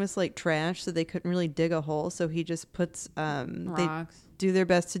terrain was like trash, so they couldn't really dig a hole, so he just puts they Rocks. do their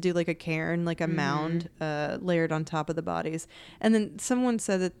best to do like a cairn, like a mound layered on top of the bodies. And then someone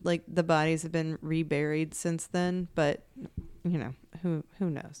said that like the bodies have been reburied since then, but you know, who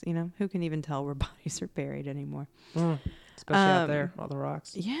knows, you know, who can even tell where bodies are buried anymore. Especially out there, all the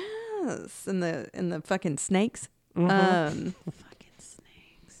rocks. Yes, and the fucking snakes. Fucking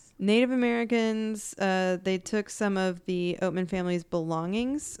snakes. Native Americans, they took some of the Oatman family's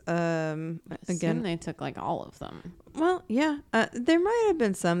belongings. Assume Again, they took like all of them. well, yeah, there might have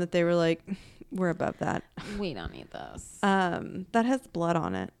been some that they were like, we're above that. We don't need this. That has blood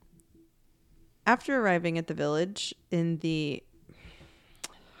on it. After arriving at the village in the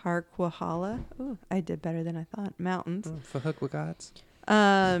Harquahala, oh, I did better than I thought, mountains. Fahukwagats.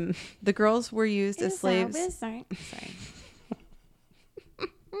 The girls were used as slaves. Sorry.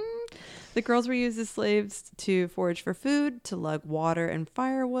 The girls were used as slaves to forage for food, to lug water and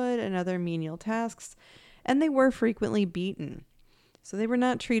firewood, and other menial tasks, and they were frequently beaten. So they were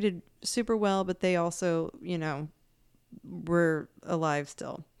not treated super well, but they also, you know, were alive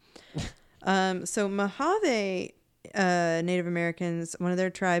still. So Mojave Native Americans, one of their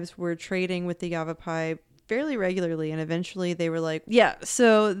tribes, were trading with the Yavapai fairly regularly, and eventually they were like,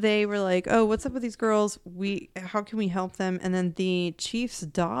 oh, what's up with these girls? How can we help them? And then the chief's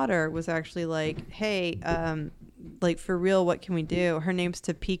daughter was actually like, hey, like for real, what can we do? Her name's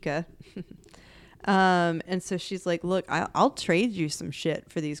Topeka. And so she's like, look, I'll trade you some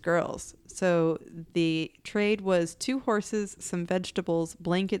shit for these girls. So the trade was 2 horses, some vegetables,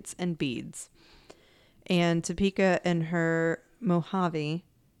 blankets, and beads. And Topeka and her Mojave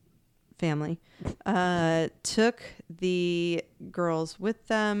family took the girls with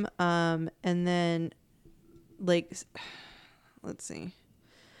them. And then, like, let's see.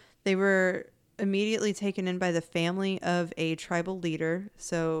 They were immediately taken in by the family of a tribal leader,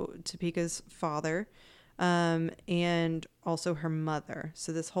 so Topeka's father, and also her mother.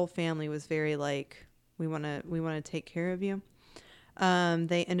 So this whole family was very like, we want to take care of you.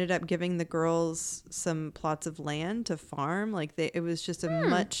 They ended up giving the girls some plots of land to farm. Like it was just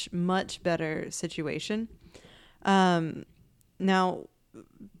a much better situation. Now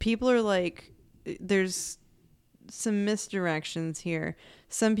people are like, there's some misdirections here.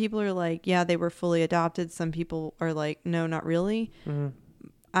 Some people are like, yeah, they were fully adopted. Some people are like, no, not really. Mm-hmm.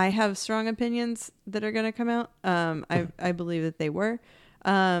 I have strong opinions that are going to come out. I believe that they were.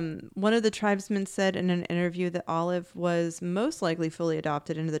 One of the tribesmen said in an interview that Olive was most likely fully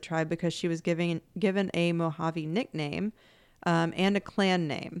adopted into the tribe because she was given a Mojave nickname and a clan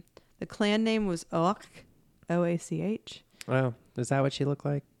name. The clan name was Oach, O-A-C-H. Wow. Is that what she looked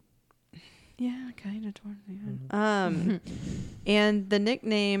like? Yeah, kind of towards the end. And the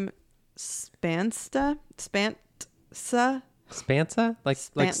nickname Spansa? Like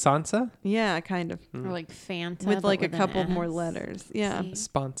Sansa? Yeah, kind of. Or like Fanta. With like a an couple S. more letters. Yeah.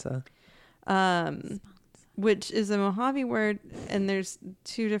 Spansa. Which is a Mojave word, and there's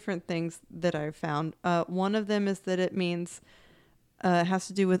 2 different things that I found. One of them is that it means, has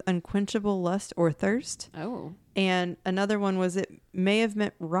to do with unquenchable lust or thirst. Oh. And another one was it may have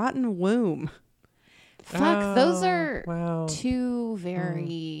meant rotten womb. Fuck, those are wow. 2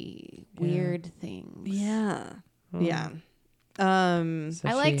 very weird things. Yeah. Yeah. So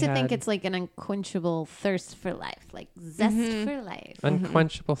I like she to think had it's like an unquenchable thirst for life, like zest for life.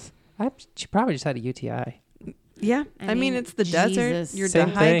 unquenchable. She probably just had a UTI. Yeah. I mean, it's the desert. Jesus. You're Same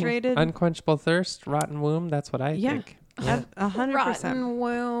dehydrated. thing. Unquenchable thirst, rotten womb. That's what I think. Yeah. 100%. Rotten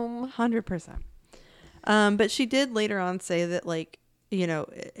womb. 100%. But she did later on say that, like, you know,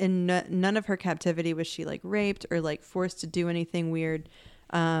 in none of her captivity was she like raped or like forced to do anything weird.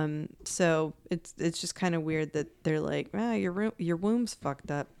 So it's just kind of weird that they're like, your womb's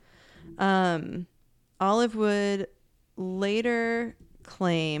fucked up. Olive would later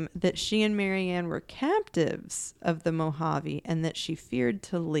claim that she and Marianne were captives of the Mojave and that she feared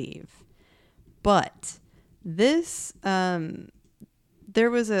to leave. But this, there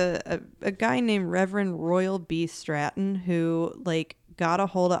was a guy named Reverend Royal B. Stratton who like got a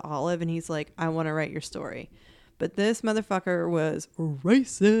hold of Olive and he's like, I want to write your story. But this motherfucker was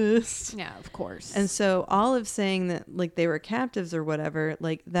racist. Yeah, of course. And so Olive saying that like they were captives or whatever,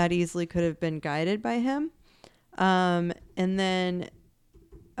 like that easily could have been guided by him. And then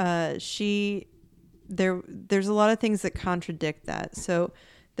there's a lot of things that contradict that. So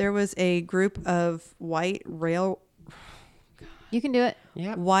there was a group of white You can do it.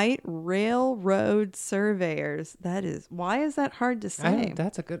 Yeah. White Railroad Surveyors. Why is that hard to say?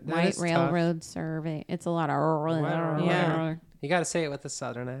 That's a good. that White is tough. Railroad Survey. It's a lot of. Yeah. You got to say it with the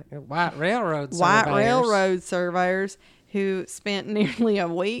southern accent. White Railroad. White Surveyors. Railroad Surveyors who spent nearly a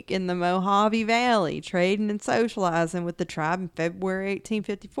week in the Mojave Valley trading and socializing with the tribe in February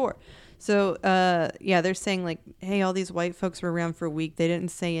 1854. So, they're saying like, hey, all these white folks were around for a week. They didn't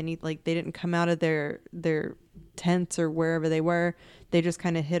say they didn't come out of their tents or wherever they were. They just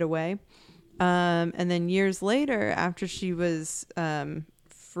kind of hid away. And then years later, after she was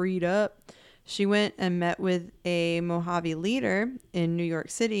freed up, she went and met with a Mojave leader in New York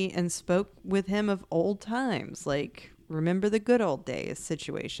City and spoke with him of old times, like remember the good old days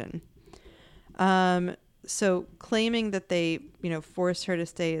situation. So claiming that they, forced her to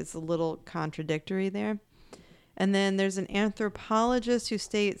stay is a little contradictory there. And then there's an anthropologist who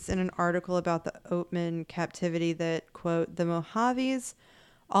states in an article about the Oatman captivity that, quote, the Mojaves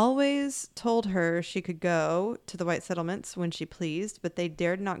always told her she could go to the white settlements when she pleased, but they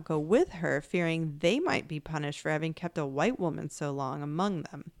dared not go with her, fearing they might be punished for having kept a white woman so long among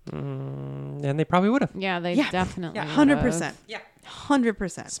them. And they probably would have. Yeah, they Yeah. definitely. Yeah, 100%. Yeah.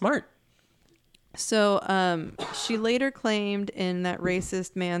 100%. Smart. So she later claimed in that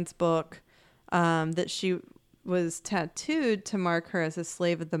racist man's book that she was tattooed to mark her as a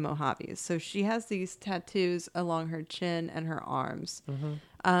slave of the Mojaves. So she has these tattoos along her chin and her arms.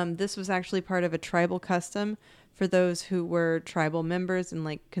 This was actually part of a tribal custom for those who were tribal members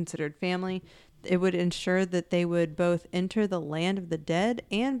and considered family. It would ensure that they would both enter the land of the dead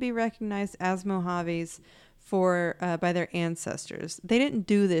and be recognized as Mojaves by their ancestors. They didn't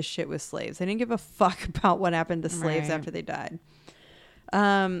do this shit with slaves. They didn't give a fuck about what happened to slaves Right. after they died.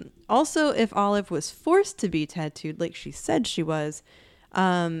 Also, if Olive was forced to be tattooed like she said she was,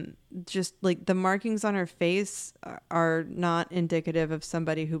 just the markings on her face are not indicative of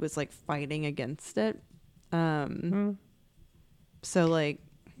somebody who was fighting against it. So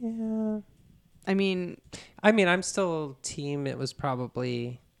Yeah. I mean, I'm still team. It was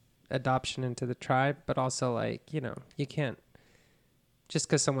probably adoption into the tribe, but also you can't just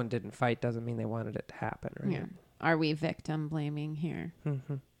because someone didn't fight doesn't mean they wanted it to happen, right? Yeah. Are we victim blaming here?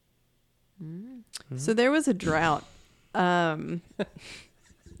 so there was a drought from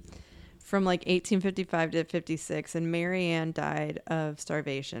 1855 to 56, and Mary Ann died of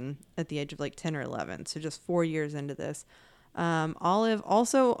starvation at the age of 10 or 11. So just 4 years into this. Olive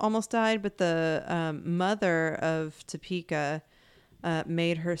also almost died, but the mother of Topeka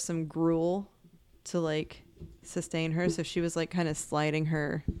made her some gruel to sustain her. So she was kind of sliding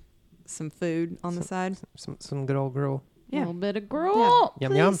her some food on the side. Some good old gruel. A Yeah. little bit of gruel.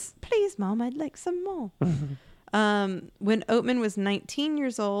 Yum yum. Please, Mom, I'd like some more. When Oatman was 19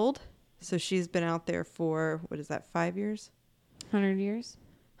 years old, so she's been out there for, 5 years? 100 years.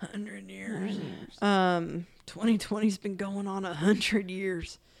 100 years. 2020's been going on 100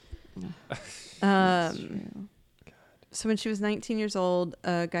 years. So when she was 19 years old,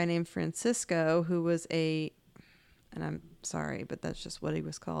 a guy named Francisco, who was and I'm sorry, but that's just what he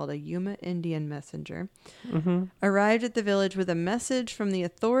was called, a Yuma Indian messenger, arrived at the village with a message from the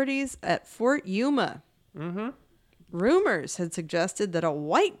authorities at Fort Yuma. Rumors had suggested that a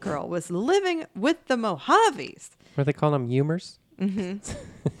white girl was living with the Mojaves. Were they calling them humors? God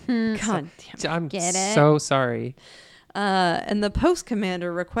damn. I'm Get it? so sorry. And the post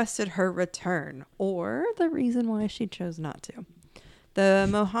commander requested her return, or the reason why she chose not to. The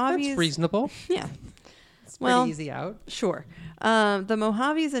Mojaves. That's reasonable. Yeah. It's Well, pretty easy out. Sure. The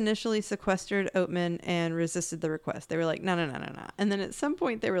Mojaves initially sequestered Oatman and resisted the request. They were like, no. And then at some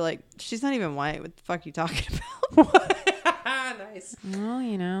point they were like, she's not even white. What the fuck are you talking about? Nice. Well,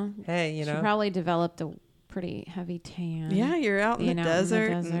 Hey, she probably developed a pretty heavy tan. Yeah, you're out in the Being out in the desert.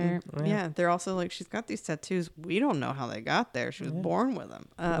 desert. Yeah, they're also like, she's got these tattoos. We don't know how they got there. She was born with them.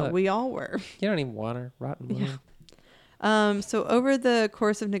 Look. We all were. You don't even want her. Rotten woman. Yeah. So over the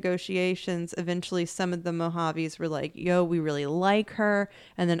course of negotiations, eventually some of the Mojaves were like, yo, we really like her.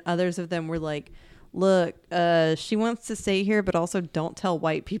 And then others of them were like, look, she wants to stay here, but also don't tell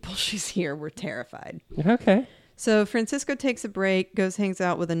white people she's here. We're terrified. Okay. So Francisco takes a break, hangs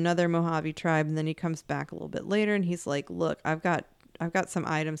out with another Mojave tribe, and then he comes back a little bit later and he's like, look, I've got some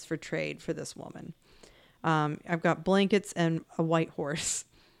items for trade for this woman. I've got blankets and a white horse.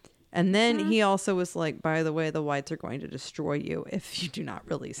 And then he also was like, by the way, the whites are going to destroy you if you do not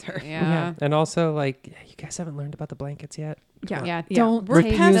release her. Yeah. And also, you guys haven't learned about the blankets yet? Yeah. Don't We're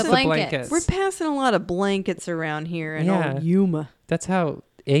take passing the the blankets. We're passing a lot of blankets around here in Yeah. old Yuma. That's how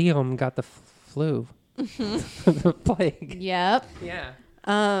Aum got the flu. The plague. Yep. Yeah.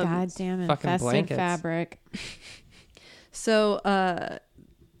 God damn Fucking infested blankets. fabric. So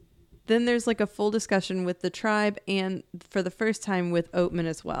then there's like a full discussion with the tribe and for the first time with Oatman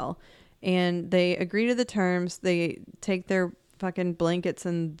as well. And they agree to the terms. They take their fucking blankets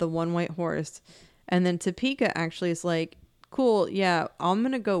and the one white horse. And then Topeka actually is like, cool, yeah, I'm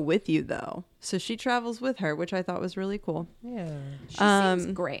going to go with you though. So she travels with her, which I thought was really cool. Yeah. She seems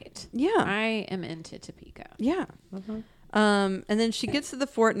great. Yeah. I am into Topeka. Yeah. And then she gets to the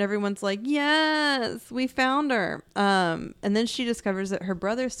fort and everyone's like, yes, we found her. And then she discovers that her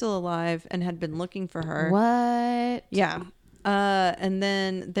brother's still alive and had been looking for her. What? Yeah. And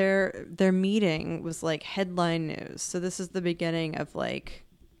then their meeting was like headline news. So this is the beginning of like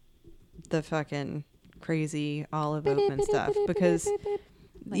the fucking crazy Olive Oatman stuff because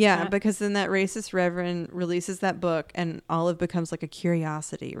because then that racist reverend releases that book and Olive becomes like a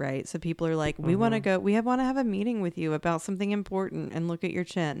curiosity, right? So people are like, we want to go, we want to have a meeting with you about something important and look at your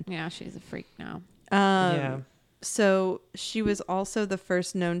chin. Yeah, she's a freak now. Yeah. So she was also the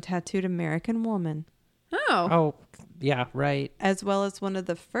first known tattooed American woman, Oh, yeah, right. as well as one of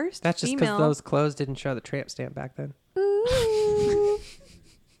the first That's just because female. those clothes didn't show the tramp stamp back then.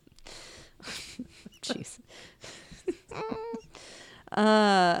 Jeez.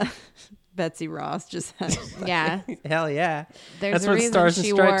 Betsy Ross just had Yeah. Hell yeah. There's That's a where reason Stars and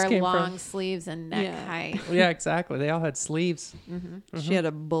she Stripes wore came long from. sleeves and neck Yeah. high. Yeah, exactly. They all had sleeves. she had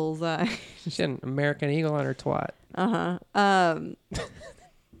a bullseye. She had an American Eagle on her twat.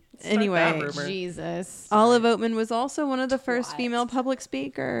 Anyway, that rumor. Jesus. Olive Oatman was also one of the first Twat. female public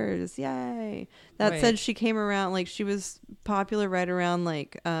speakers. Yay! That Wait. said, she came around like she was popular right around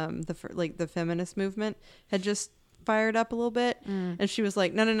like the feminist movement had just fired up a little bit, and she was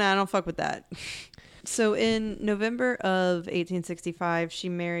like, no, I don't fuck with that. So in November of 1865, she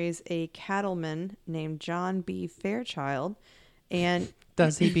marries a cattleman named John B. Fairchild, and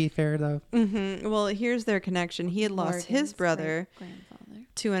Does he be fair, though? well, here's their connection. He had lost his Morgan's brother great-grandfather.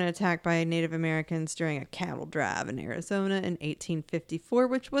 to an attack by Native Americans during a cattle drive in Arizona in 1854,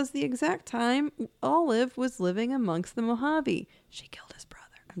 which was the exact time Olive was living amongst the Mojave. She killed his brother.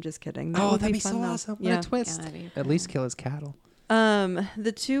 I'm just kidding. That Oh, would that'd be fun, so though. awesome. What Yeah. a twist. Yeah, that'd be At least kill his cattle.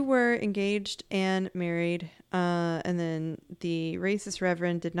 The two were engaged and married, and then the racist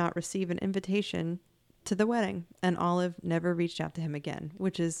reverend did not receive an invitation to the wedding, and Olive never reached out to him again,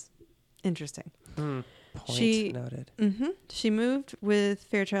 which is interesting. Point She- noted. She moved with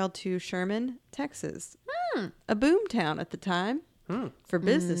Fairchild to Sherman, Texas, a boom town at the time for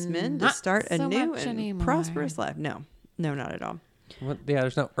businessmen to Not start a so new much and anymore. prosperous life. No, not at all. What? Yeah,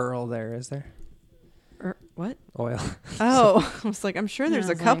 there's no Earl there, is there? What? Oil. Oh, I was like, I'm sure there's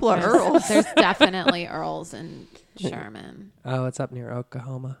I a was couple like, of there's- Earls. There's definitely Earls in Sherman. Oh, it's up near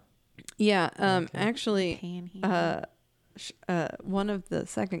Oklahoma. Yeah, actually, Panhandle. one of the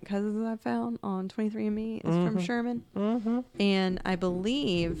second cousins I found on 23andMe is from Sherman. And I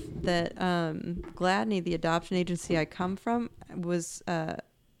believe that Gladney, the adoption agency I come from, was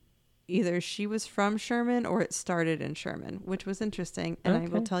either she was from Sherman or it started in Sherman, which was interesting. And I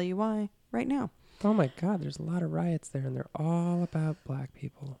will Okay. tell you why right now. Oh my God, there's a lot of riots there, and they're all about black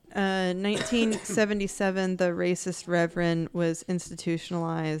people. 1977, the racist reverend was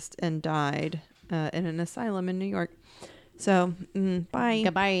institutionalized and died in an asylum in New York. So, bye.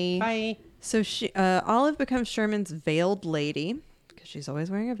 Goodbye. Bye. So she, Olive becomes Sherman's veiled lady because she's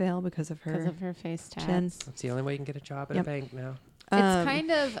always wearing a veil because of Because her of her face tats. chin. That's the only way you can get a job at Yep. a bank now. It's kind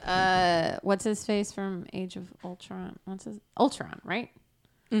of what's his face from Age of Ultron? What's his Ultron, right?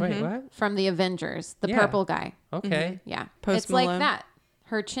 Wait, what? From the Avengers, the Yeah. purple guy. Okay. Yeah, Post it's like Malone. that.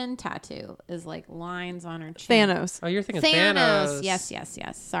 Her chin tattoo is like lines on her chin. Thanos. Oh, you're thinking Thanos. Thanos.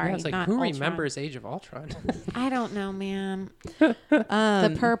 Yes. Sorry, Yeah, it's like, not who Ultron. remembers Age of Ultron? I don't know, man.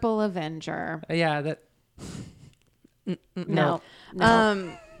 The purple Avenger. Yeah, that. No.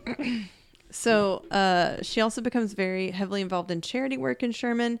 So she also becomes very heavily involved in charity work in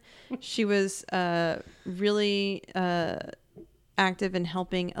Sherman. She was really active in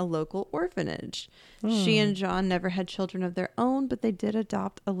helping a local orphanage. She and John never had children of their own, but they did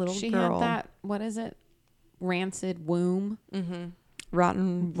adopt a little She girl. had that. What is it? Rancid womb.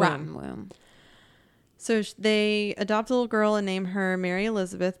 rotten Rotten womb. So they adopt a little girl and name her Mary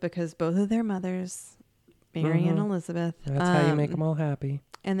Elizabeth because both of their mothers, Mary and Elizabeth. That's how you make them all happy.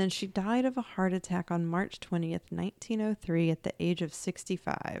 And then she died of a heart attack on March 20th, 1903 at the age of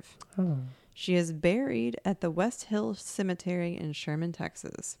 65. Oh. She is buried at the West Hill Cemetery in Sherman,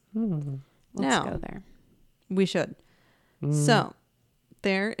 Texas. Let's Now, go there. we should. So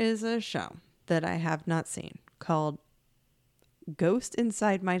there is a show that I have not seen called Ghost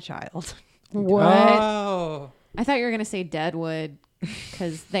Inside My Child. What? Oh. I thought you were gonna say Deadwood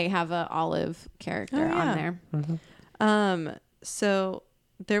because they have a Olive character Oh, yeah. on there. So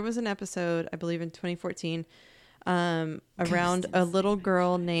there was an episode, I believe in 2014, around a little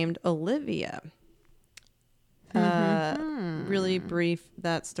girl named Olivia. Really brief,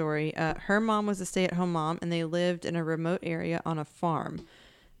 that story. Her mom was a stay-at-home mom, and they lived in a remote area on a farm.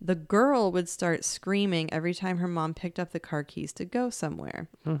 The girl would start screaming every time her mom picked up the car keys to go somewhere.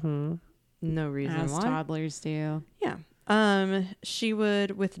 No reason As why. toddlers do. Yeah. She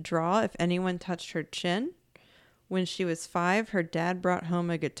would withdraw if anyone touched her chin. When she was 5, her dad brought home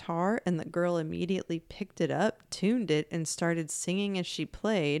a guitar, and the girl immediately picked it up, tuned it, and started singing as she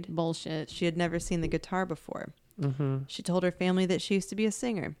played. Bullshit. She had never seen the guitar before. She told her family that she used to be a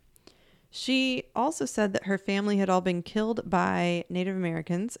singer. She also said that her family had all been killed by Native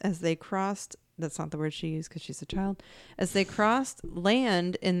Americans as they crossed, that's not the word she used because she's a child, as they crossed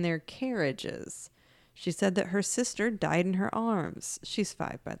land in their carriages. She said that her sister died in her arms. She's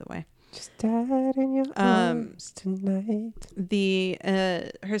 5, by the way. Just died in your arms tonight.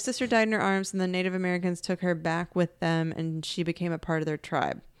 Her sister died in her arms, and the Native Americans took her back with them, and she became a part of their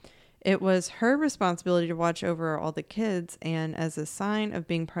tribe. It was her responsibility to watch over all the kids, and as a sign of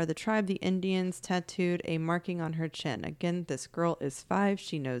being part of the tribe, the Indians tattooed a marking on her chin. Again, this girl is 5.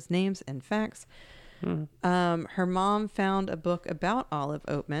 She knows names and facts. Her mom found a book about Olive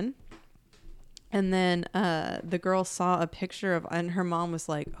Oatman. And then the girl saw a picture of, and her mom was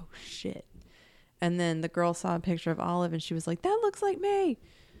like, oh, shit. And then the girl saw a picture of Olive, and she was like, that looks like me.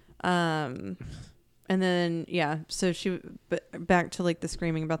 And then, yeah, so back to like the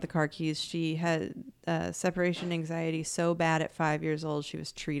screaming about the car keys. She had separation anxiety so bad at 5 years old, she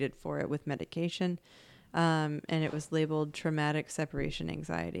was treated for it with medication. And it was labeled traumatic separation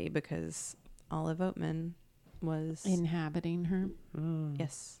anxiety because Olive Oatman was Inhabiting her.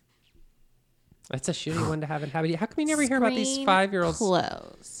 Yes. That's a shitty one to have inhabited. How come you never hear about these Screen 5-year-olds?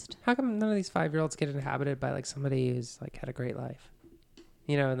 Closed. How come none of these 5-year-olds get inhabited by like somebody who's like had a great life?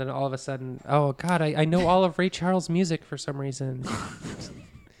 You know, and then all of a sudden, oh God, I know all of Ray Charles' music for some reason.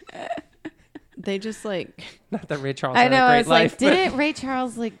 They just like, Not that Ray Charles I had know. a I great was life, like, didn't Ray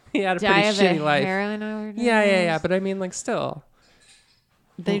Charles like but he had a die pretty of shitty a life. heroin overdose? Yeah. But I mean, like, still.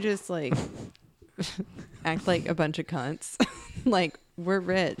 they just like act like a bunch of cunts. Like, we're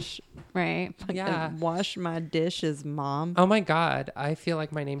rich. Right. Yeah. Wash my dishes, mom. Oh my God, I feel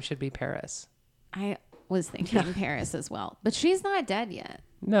like my name should be Paris. I was thinking Paris as well, but she's not dead yet.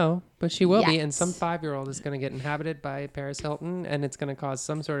 No, but she will be, and Yet. some 5-year-old is going to get inhabited by Paris Hilton, and it's going to cause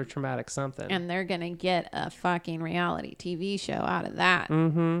some sort of traumatic something. And they're going to get a fucking reality TV show out of that.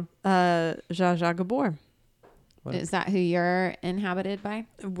 Mm-hmm. Zsa Zsa Gabor. What? Is that who you're inhabited by?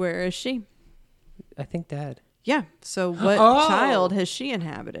 Where is she? I think dead. Yeah. So what Oh! child has she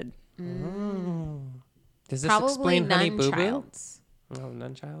inhabited? Does this Probably explain Honey none Boo Boo? childs. Oh,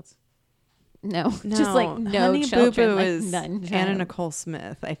 none childs. No, just like no Honey children. Boo Boo like is none Anna child. Nicole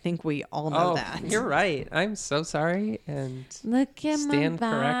Smith. I think we all know that. You're right. I'm so sorry. And Look at Stand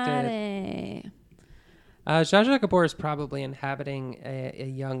my corrected. body. Zsa Zsa Gabor is probably inhabiting a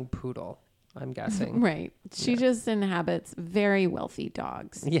young poodle, I'm guessing. Right. She just inhabits very wealthy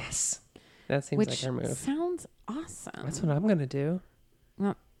dogs. Yes. That seems Which like her move. sounds awesome. That's what I'm going to do.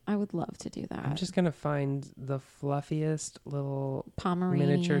 Well, I would love to do that. I'm just going to find the fluffiest little Pomeranian.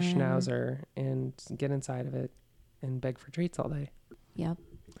 miniature schnauzer and get inside of it and beg for treats all day. Yep.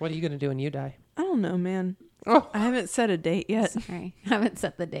 What are you going to do when you die? I don't know, man. Oh, I haven't set a date yet. Sorry. Haven't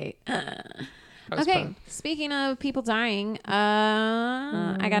set the date. that was Okay. fun. Speaking of people dying,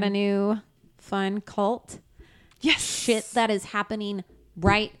 I got a new fun cult. Yes. Shit that is happening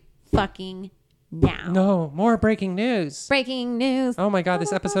right fucking now. No, more breaking news. Breaking news. Oh my God,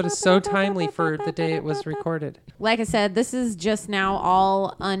 this episode is so timely for the day it was recorded. Like I said, this is just now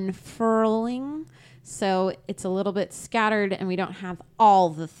all unfurling. So it's a little bit scattered and we don't have all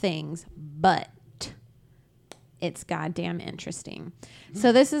the things, but it's goddamn interesting.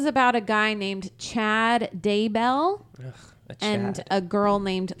 So this is about a guy named Chad Daybell A and Chad. a girl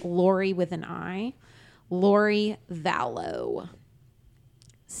named Lori with an I, Lori Vallow.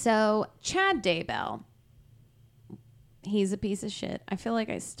 So Chad Daybell, he's a piece of shit. I feel like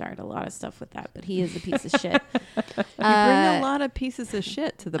I start a lot of stuff with that, but he is a piece of shit. You bring a lot of pieces of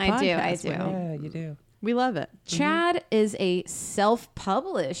shit to the I do, podcast. I do. Wendy. Yeah, you do. We love it. Chad is a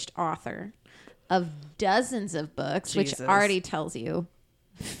self-published author of dozens of books, which Jesus. already tells you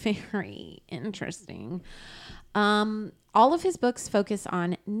very interesting. All of his books focus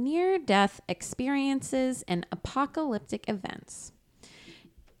on near-death experiences and apocalyptic events.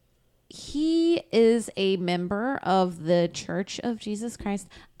 He is a member of the Church of Jesus Christ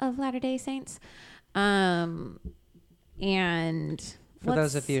of Latter-day Saints. And For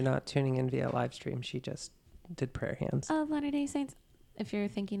those of you not tuning in via live stream, she just did prayer hands. Latter-day Saints, if you're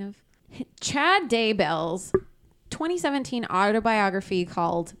thinking of. Chad Daybell's 2017 autobiography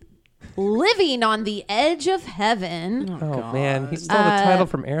called Living on the Edge of Heaven. Oh man, he stole the title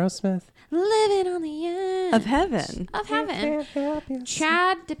from Aerosmith. Living on the edge Of heaven. of heaven.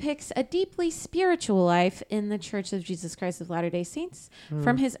 Chad depicts a deeply spiritual life in the Church of Jesus Christ of Latter-day Saints.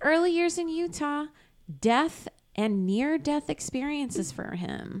 From his early years in Utah, death and near-death experiences for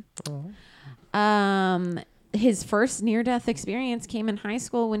him. His first near-death experience came in high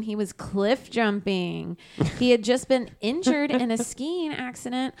school when he was cliff jumping. He had just been injured in a skiing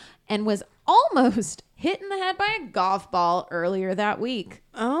accident and was almost hit in the head by a golf ball earlier that week.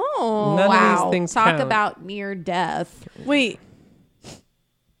 Oh. None of Wow. these things Talk count. about near death. Wait.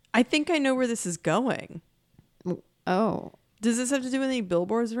 I think I know where this is going. Oh, Does this have to do with any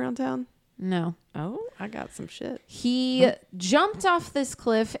billboards around town? no. Oh, I got some shit. He jumped off this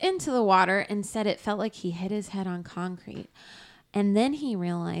cliff into the water and said it felt like he hit his head on concrete. And then he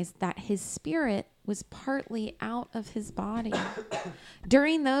realized that his spirit was partly out of his body.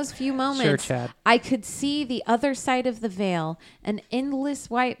 During those few moments, Chad. I could see the other side of the veil, an endless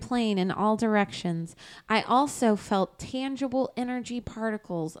white plain in all directions. I also felt tangible energy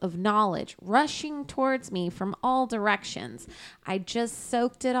particles of knowledge rushing towards me from all directions. I just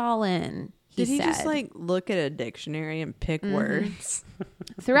soaked it all in. Did he said. just like look at a dictionary and pick words?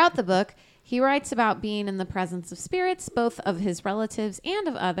 Throughout the book, he writes about being in the presence of spirits, both of his relatives and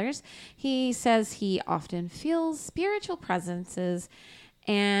of others. He says he often feels spiritual presences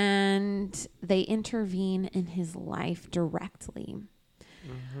and they intervene in his life directly.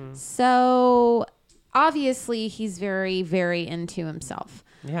 So obviously he's very, very into himself.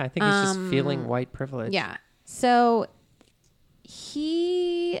 Yeah, I think he's just feeling white privilege. Yeah. So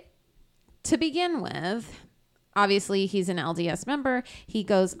to begin with, obviously he's an LDS member. He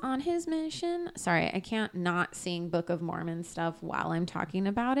goes on his mission. Sorry, I can't not sing Book of Mormon stuff while I'm talking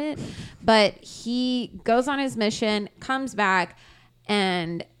about it. But he goes on his mission, comes back,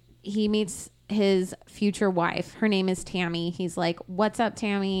 and he meets his future wife. Her name is Tammy. He's like, "What's up,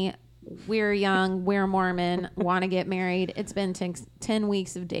 Tammy? We're young. We're Mormon. Want to get married. It's been 10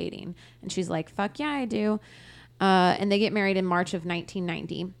 weeks of dating." And she's like, "Fuck yeah, I do." And they get married in March of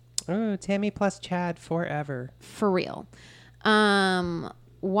 1990. Oh, Tammy plus Chad forever. For real.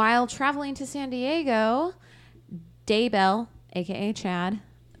 While traveling to San Diego, Daybell, aka Chad,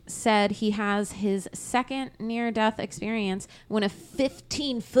 said he has his second near-death experience when a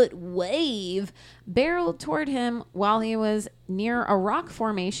 15-foot wave barreled toward him while he was near a rock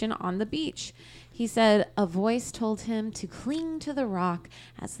formation on the beach. He said a voice told him to cling to the rock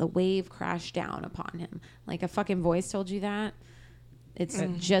as the wave crashed down upon him. Like a fucking voice told you that? It's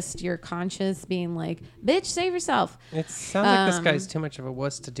just your conscience being like, "Bitch, save yourself." It sounds like this guy's too much of a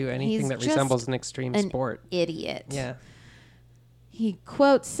wuss to do anything he's that just resembles an extreme sport. Idiot. Yeah. He,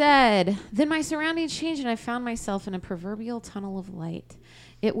 quote, said, "Then my surroundings changed and I found myself in a proverbial tunnel of light.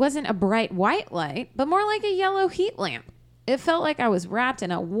 It wasn't a bright white light, but more like a yellow heat lamp. It felt like I was wrapped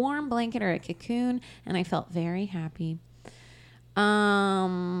in a warm blanket or a cocoon, and I felt very happy."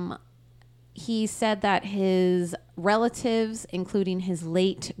 He said that his relatives, including his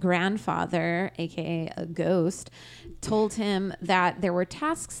late grandfather, aka a ghost, told him that there were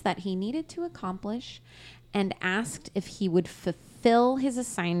tasks that he needed to accomplish and asked if he would fulfill his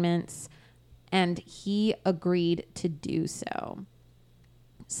assignments, and he agreed to do so.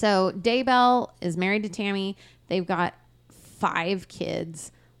 So Daybell is married to Tammy. They've got 5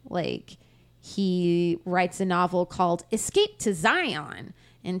 kids. Like, he writes a novel called Escape to Zion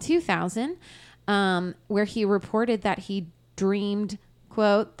in 2000, where he reported that he dreamed,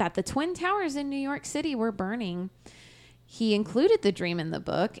 quote, that the Twin Towers in New York City were burning. He included the dream in the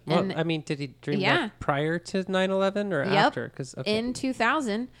book. And Well, I mean, did he dream Yeah. that prior to 9/11 or Yep. after? 'Cause, okay. In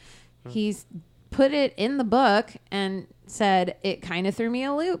 2000, he's put it in the book and said it kind of threw me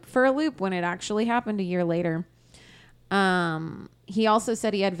for a loop when it actually happened a year later. He also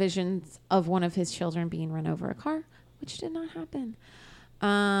said he had visions of one of his children being run over a car, which did not happen.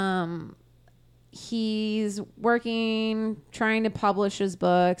 He's working, trying to publish his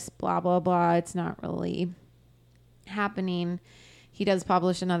books, blah, blah, blah. It's not really happening. He does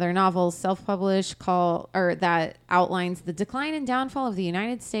publish another novel, self-published, that outlines the decline and downfall of the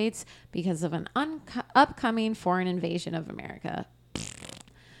United States because of an upcoming foreign invasion of America.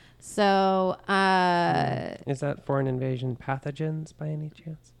 So, Is that foreign invasion pathogens by any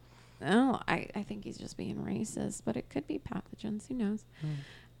chance? no, I think he's just being racist, but it could be pathogens. Who knows?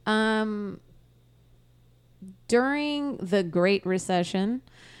 During the Great Recession,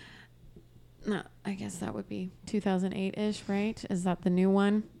 no, I guess that would be 2008-ish, right? Is that the new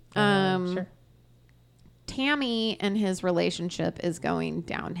one? Sure. Tammy and his relationship is going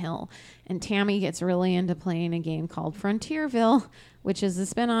downhill. And Tammy gets really into playing a game called Frontierville, which is a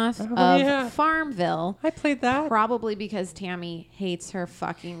spinoff of Farmville. I played that. Probably because Tammy hates her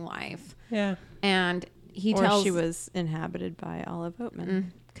fucking life. Yeah. And he Or tells... she was inhabited by Olive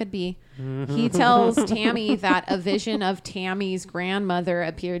Oatman. Could be. He tells Tammy that a vision of Tammy's grandmother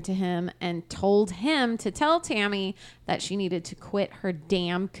appeared to him and told him to tell Tammy that she needed to quit her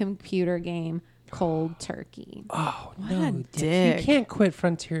damn computer game Cold Turkey. Oh, What no, a Dick. dick. You can't quit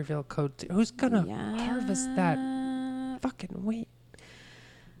Frontierville Code. Who's going to Yeah. harvest that fucking wheat?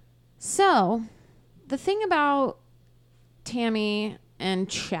 So, the thing about Tammy and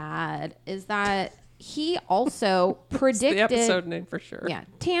Chad is that he also predicted... the episode name for sure. Yeah,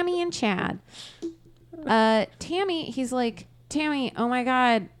 Tammy and Chad. Tammy, he's like, Tammy, oh my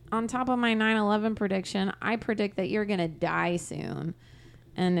God, on top of my 9/11 prediction, I predict that you're going to die soon.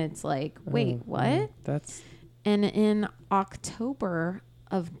 And it's like, wait, what? That's... And in October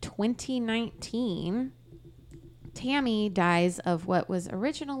of 2019, Tammy dies of what was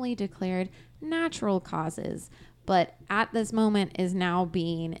originally declared natural causes, but at this moment is now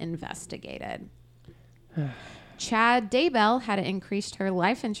being investigated. Chad Daybell had increased her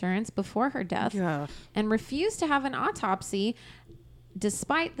life insurance before her death Yeah. and refused to have an autopsy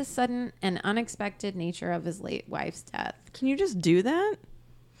despite the sudden and unexpected nature of his late wife's death. Can you just do that?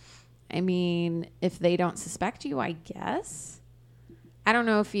 I mean, if they don't suspect you, I guess. I don't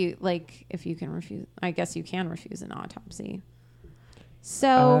know if you can refuse. I guess you can refuse an autopsy.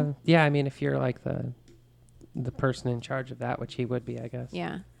 So, yeah, I mean, if you're like the person in charge of that, which he would be, I guess.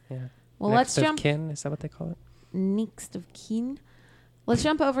 yeah. Yeah. Well, Next let's of jump. kin, is that what they call it? Next of kin. Let's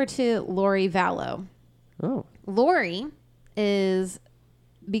jump over to Lori Vallow. Oh. Lori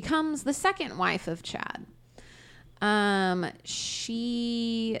becomes the second wife of Chad.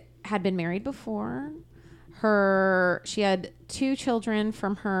 She had been married before. She had 2 children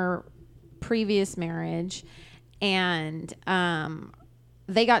from her previous marriage, and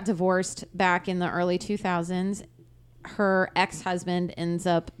they got divorced back in the early 2000s. Her ex-husband ends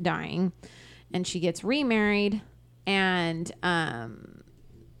up dying, and she gets remarried, and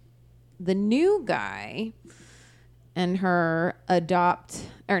the new guy and her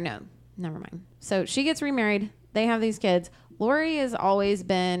never mind. So she gets remarried. They have these kids. Lori has always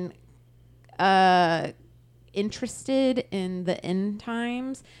been interested in the end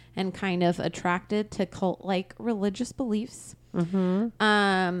times and kind of attracted to cult-like religious beliefs.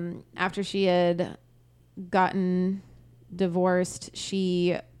 After she had gotten divorced,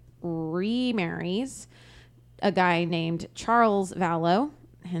 she remarries a guy named Charles Vallow,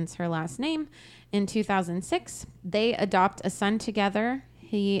 hence her last name. In 2006, they adopt a son together.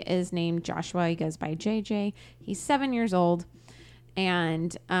 He is named Joshua. He goes by JJ. He's 7 years old.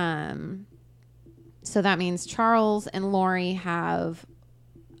 And so that means Charles and Lori have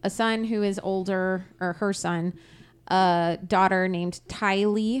a son who is older, or her son, a daughter named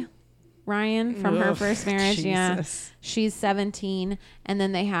Tylee Ryan from her first marriage. Jesus. Yeah. She's 17. And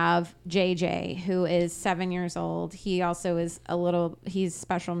then they have JJ, who is 7 years old. He also is he's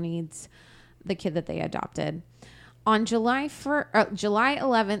special needs, the kid that they adopted. On July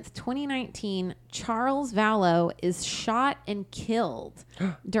 11th, 2019, Charles Vallow is shot and killed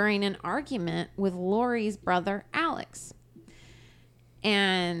during an argument with Lori's brother, Alex.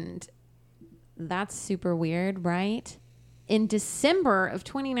 And that's super weird, right? In December of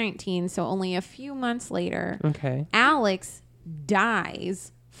 2019, so only a few months later, Okay. Alex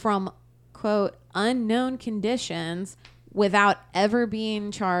dies from, quote, unknown conditions without ever being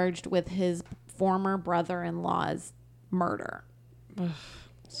charged with his former brother-in-law's murder.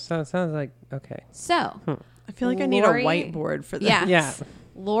 So it sounds like, okay. So, I feel like I need a Lori- whiteboard for that. yeah. Yeah.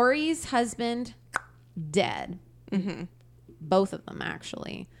 Lori's husband, dead. Both of them,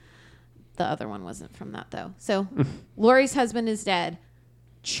 actually. The other one wasn't from that, though. So, Lori's husband is dead.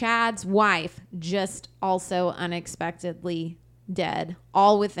 Chad's wife just also unexpectedly dead,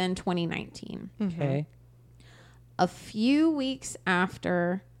 all within 2019. Okay. A few weeks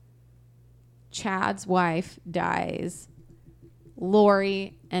after Chad's wife dies,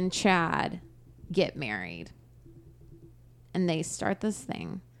 Lori and Chad get married. And they start this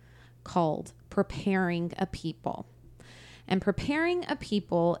thing called Preparing a People. And Preparing a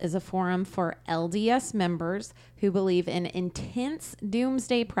People is a forum for LDS members who believe in intense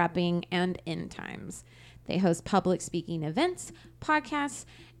doomsday prepping and end times. They host public speaking events, podcasts,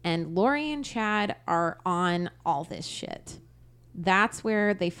 and Lori and Chad are on all this shit. That's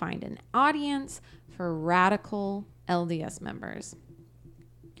where they find an audience for radical LDS members.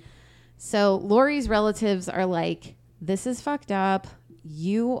 So Lori's relatives are like, this is fucked up.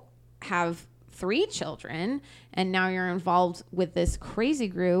 You have 3 children, and now you're involved with this crazy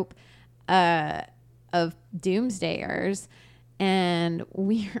group of doomsdayers, and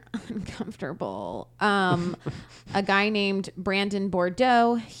we're uncomfortable. A guy named Brandon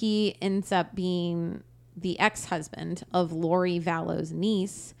Bordeaux, he ends up being the ex-husband of Lori Vallow's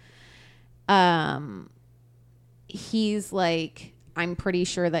niece. He's like, I'm pretty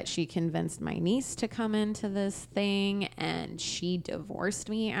sure that she convinced my niece to come into this thing, and she divorced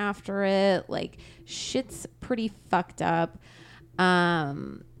me after it. Like, shit's pretty fucked up.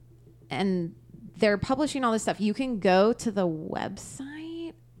 And they're publishing all this stuff. You can go to the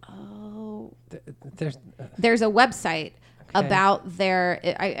website. Oh, there's a website about their,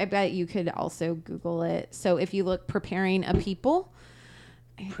 I bet you could also Google it. So if you look Preparing a People.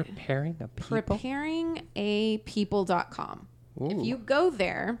 Preparingapeople.com. Ooh. If you go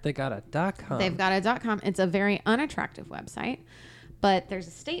there, They got a .com. they've got a .com. It's a very unattractive website, but there's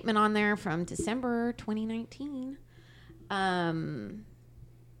a statement on there from December 2019.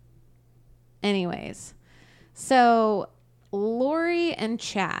 Anyways, so Lori and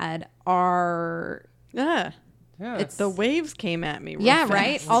Chad are... Yeah. It's The waves came at me. Real yeah, fast.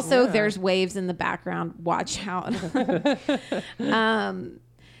 right. Also, Yeah. there's waves in the background. Watch out.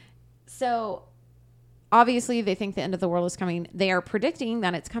 So obviously they think the end of the world is coming. They are predicting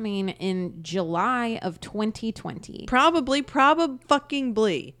that it's coming in July of 2020. Probably. Well,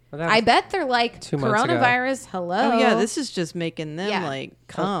 that I was- bet they're like 2 months ago. coronavirus. Hello. Oh yeah, this is just making them Yeah. like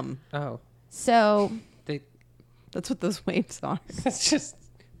come. Oh, So That's what those waves are. it's just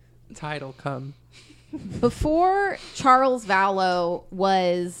tidal come. before Charles Vallow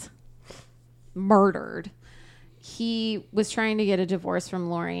was murdered, he was trying to get a divorce from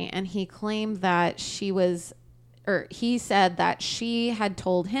Lori, and he claimed that he said that she had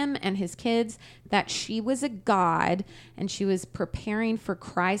told him and his kids that she was a god and she was preparing for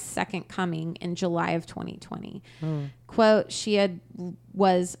Christ's second coming in July of 2020. Quote, she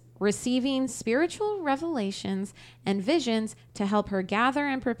was receiving spiritual revelations and visions to help her gather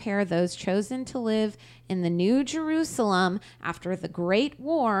and prepare those chosen to live in the New Jerusalem after the Great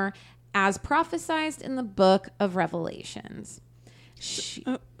War, as prophesied in the book of Revelations. Is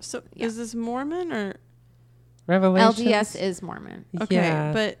this Mormon or Revelations. LDS is Mormon. okay?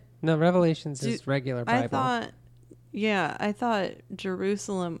 Yeah. But No, Revelations Do- is regular Bible. I thought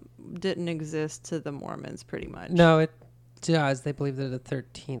Jerusalem didn't exist to the Mormons pretty much. No, it does. They believe they're the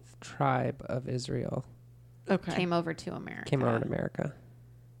 13th tribe of Israel. Okay. Came over to America. Came over to America.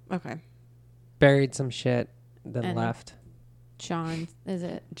 Okay. Buried some shit, then And left. John, is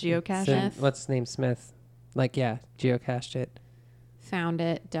it Geocache. Smith? What's his name? Smith. Like, yeah, geocached it. Found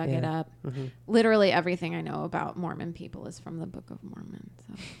it, dug it Yeah. up. Mm-hmm. Literally everything I know about Mormon people is from the Book of Mormon.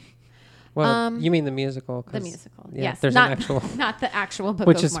 So. Well, you mean the musical? The 'cause, musical, yeah, yes. there's not, an actual, not the actual Book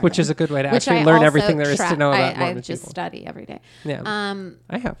which of is Mormon. which is a good way to Which actually I learn also everything there is to know about I Mormon just people. study every day. Yeah,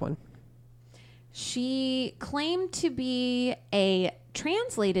 I have one. She claimed to be a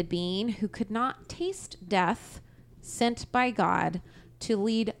translated being who could not taste death, sent by God to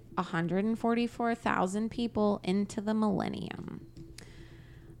lead 144,000 people into the millennium.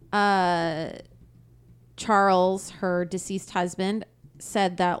 Charles, her deceased husband,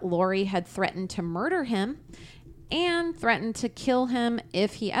 said that Lori had threatened to murder him and threatened to kill him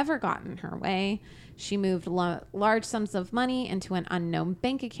if he ever got in her way. She moved large sums of money into an unknown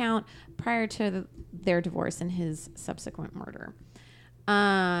bank account prior to their divorce and his subsequent murder.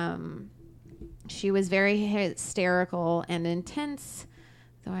 She was very hysterical and intense,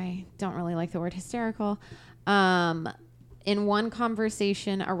 though I don't really like the word hysterical. In one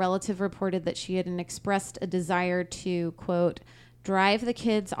conversation, a relative reported that she had expressed a desire to, quote, drive the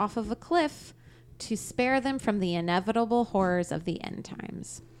kids off of a cliff to spare them from the inevitable horrors of the end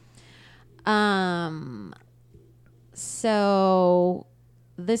times. So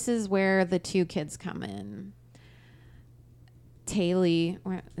this is where the 2 kids come in. Taylor,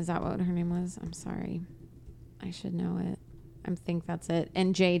 is that what her name was? I'm sorry. I should know it. I think that's it.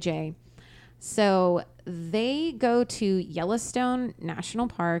 And JJ. So they go to Yellowstone National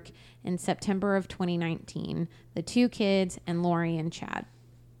Park in September of 2019, the 2 kids and Lori and Chad.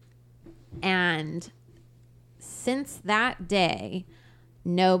 And since that day,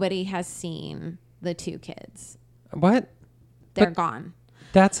 nobody has seen the 2 kids. What? They're But- gone.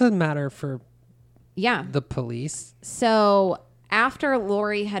 That's a matter for Yeah. the police. So after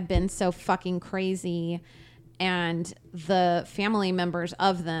Lori had been so fucking crazy, and the family members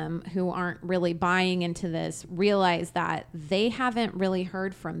of them who aren't really buying into this realize that they haven't really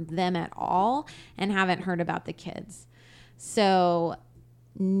heard from them at all and haven't heard about the kids. So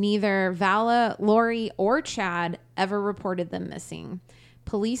neither Vala, Lori, or Chad ever reported them missing.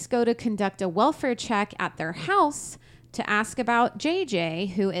 Police go to conduct a welfare check at their house to ask about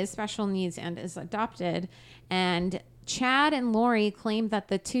JJ, who is special needs and is adopted. And Chad and Lori claim that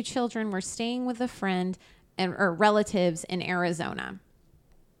the two children were staying with a friend or relatives in Arizona.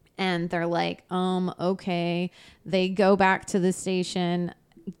 And they're like, okay. They go back to the station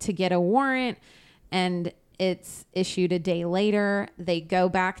to get a warrant, and it's issued a day later. They go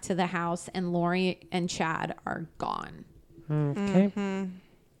back to the house, and Lori and Chad are gone. Okay.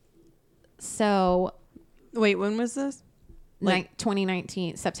 So, Wait, when was this?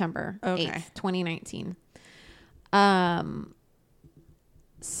 2019, September 8th, 2019.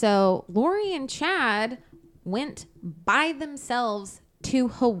 So Lori and Chad went by themselves to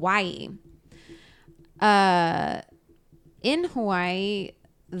Hawaii. In Hawaii,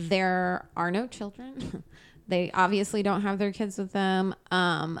 there are no children. They obviously don't have their kids with them.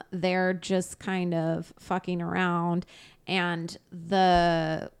 They're just kind of fucking around. And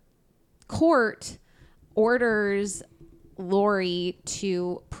the court orders Lori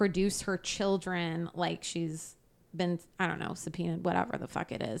to produce her children, like she's been, I don't know, subpoenaed, whatever the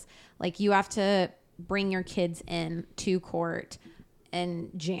fuck it is. Like, you have to bring your kids in to court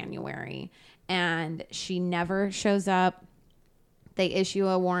in January, and she never shows up. They issue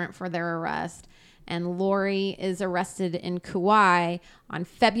a warrant for their arrest, and Lori is arrested in Kauai on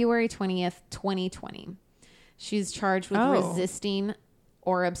February 20th, 2020. She's charged with resisting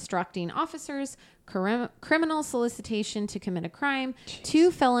or obstructing officers, criminal solicitation to commit a crime,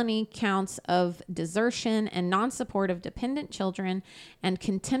 2 felony counts of desertion and non-support of dependent children, and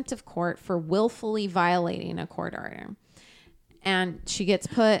contempt of court for willfully violating a court order. And she gets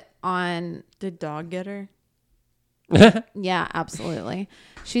put on... Did dog get her? Yeah, absolutely.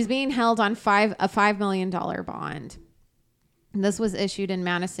 She's being held on a $5 million bond. This was issued in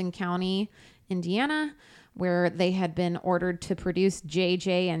Madison County, Indiana, where they had been ordered to produce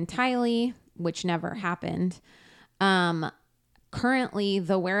JJ and Tylee, which never happened. Currently,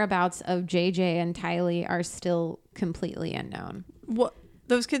 the whereabouts of JJ and Tylee are still completely unknown. What?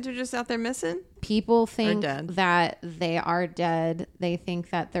 Those kids are just out there missing? People think dead. that they are dead. They think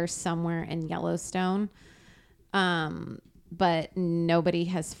that they're somewhere in Yellowstone. But nobody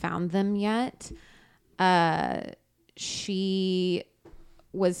has found them yet. She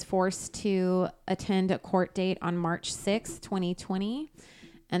was forced to attend a court date on March 6, 2020.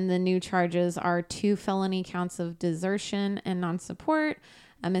 And the new charges are 2 felony counts of desertion and non-support,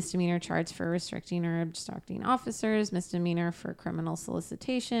 a misdemeanor charge for restricting or obstructing officers, misdemeanor for criminal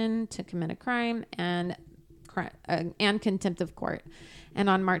solicitation to commit a crime, and contempt of court. And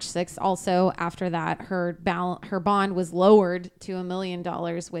on March 6th, also after that, her bond was lowered to $1 million,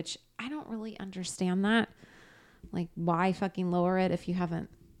 which I don't really understand that. Like, why fucking lower it if you haven't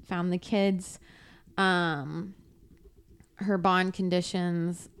found the kids? Her bond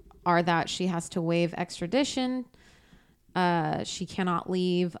conditions are that she has to waive extradition. She cannot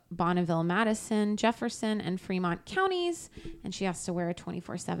leave Bonneville, Madison, Jefferson, and Fremont counties, and she has to wear a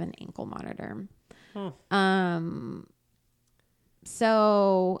 24/7 ankle monitor.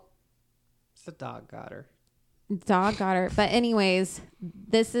 So The dog got her. But anyways,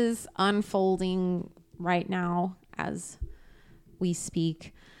 this is unfolding right now as we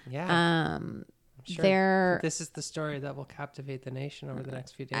speak. Yeah. Sure. This is the story that will captivate the nation over the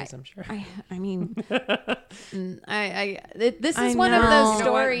next few days, I'm sure. I mean, this is one of those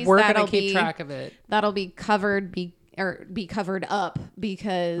stories We're that'll gonna keep track of it. That'll be covered up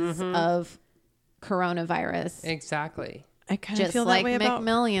because of coronavirus. Exactly. I kind of Just feel like that way about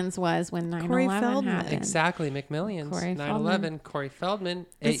McMillions was when 9/11 happened. Exactly. McMillions. Corey 9/11. Corey Feldman.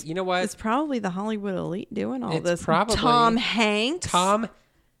 Hey, you know what? It's probably the Hollywood elite doing all this. Probably Tom Hanks.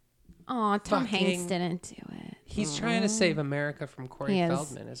 Oh, Tom Hanks didn't do it. He's trying to save America from Corey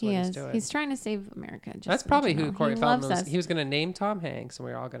Feldman is what he's doing. He's trying to save America. That's probably who Corey Feldman was. He was going to name Tom Hanks, and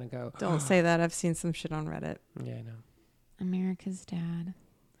we were all going to go. Don't say that. I've seen some shit on Reddit. Yeah, I know. America's dad.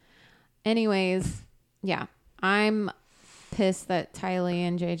 Anyways, yeah. I'm pissed that Tylee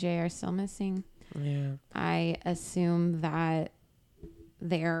and JJ are still missing. Yeah. I assume that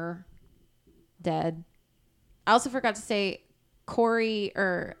they're dead. I also forgot to say Corey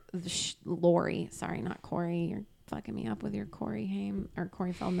or Lori. Sorry, not Corey. You're fucking me up with your Corey Haim or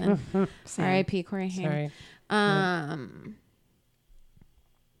Corey Feldman. R.I.P. Corey Haim. Sorry.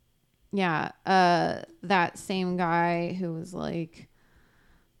 Yeah. That same guy who was like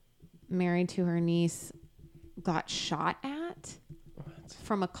married to her niece got shot at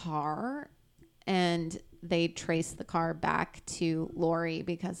from a car, and they traced the car back to Lori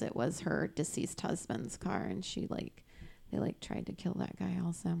because it was her deceased husband's car, and they tried to kill that guy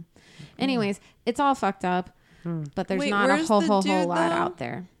also. Anyways, it's all fucked up. But there's Wait, not a where's whole the lot dude, though? out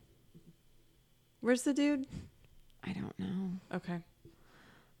there. Where's the dude? I don't know. Okay.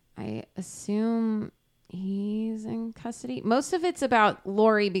 I assume he's in custody. Most of it's about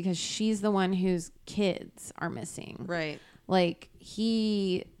Lori because she's the one whose kids are missing. Right. Like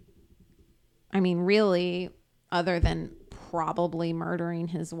really, other than probably murdering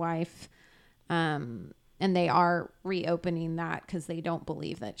his wife, and they are reopening that because they don't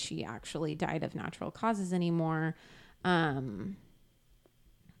believe that she actually died of natural causes anymore. Yeah.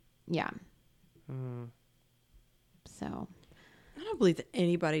 So. I don't believe that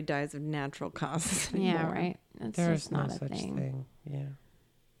anybody dies of natural causes anymore. Yeah, right. It's There's just no not a such thing.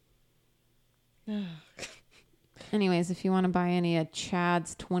 Yeah. Anyways, if you want to buy any of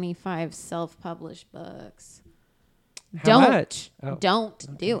Chad's 25 self-published books, How much? Oh,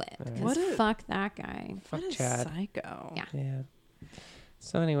 don't do it. All right. 'Cause What a- fuck that guy. fuck What a Chad. psycho. Yeah. Yeah.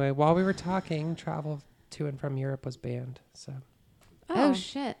 So anyway, while we were talking, travel to and from Europe was banned. So Oh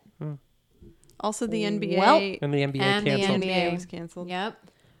shit. Also, the NBA. Well, and the NBA And the canceled. NBA. was canceled. Yep.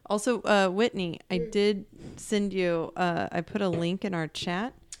 Also, Whitney, I did send you. I put a link in our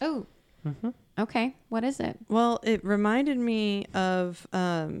chat. Oh. Okay. What is it? Well, it reminded me of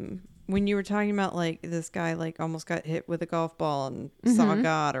when you were talking about like this guy like almost got hit with a golf ball and saw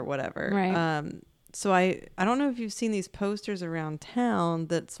God or whatever. Right. So I don't know if you've seen these posters around town.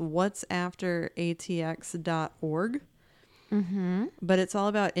 That's what's after ATX.org. But it's all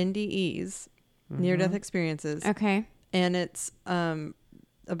about NDEs, near-death experiences. Okay. And it's a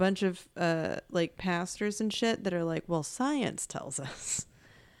bunch of like pastors and shit that are like, well, science tells us.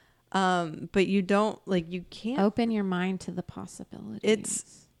 But you don't like, you can't. Open your mind to the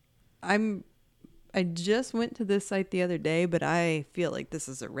possibilities. I just went to this site the other day, but I feel like this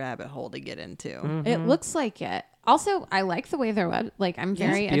is a rabbit hole to get into. It looks like it. Also, I like the way their web. Like, I'm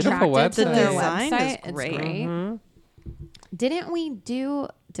very beautiful attracted to website. their The design website. is great. It's great.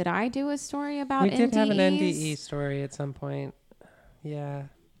 Did I do a story about We did have an NDEs? NDE story at some point. Yeah.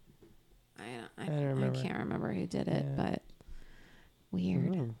 I don't remember. can't remember who did it, Yeah. but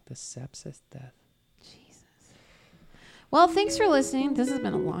weird. The sepsis death. Jesus. Well, thanks for listening. This has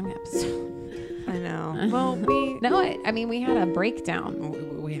been a long episode. I know. Well, we No, I mean, we had a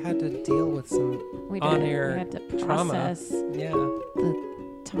breakdown. We had to deal with some We did. on-air We had to trauma. process Yeah.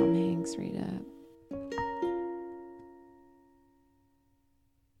 the Tom Hanks read up.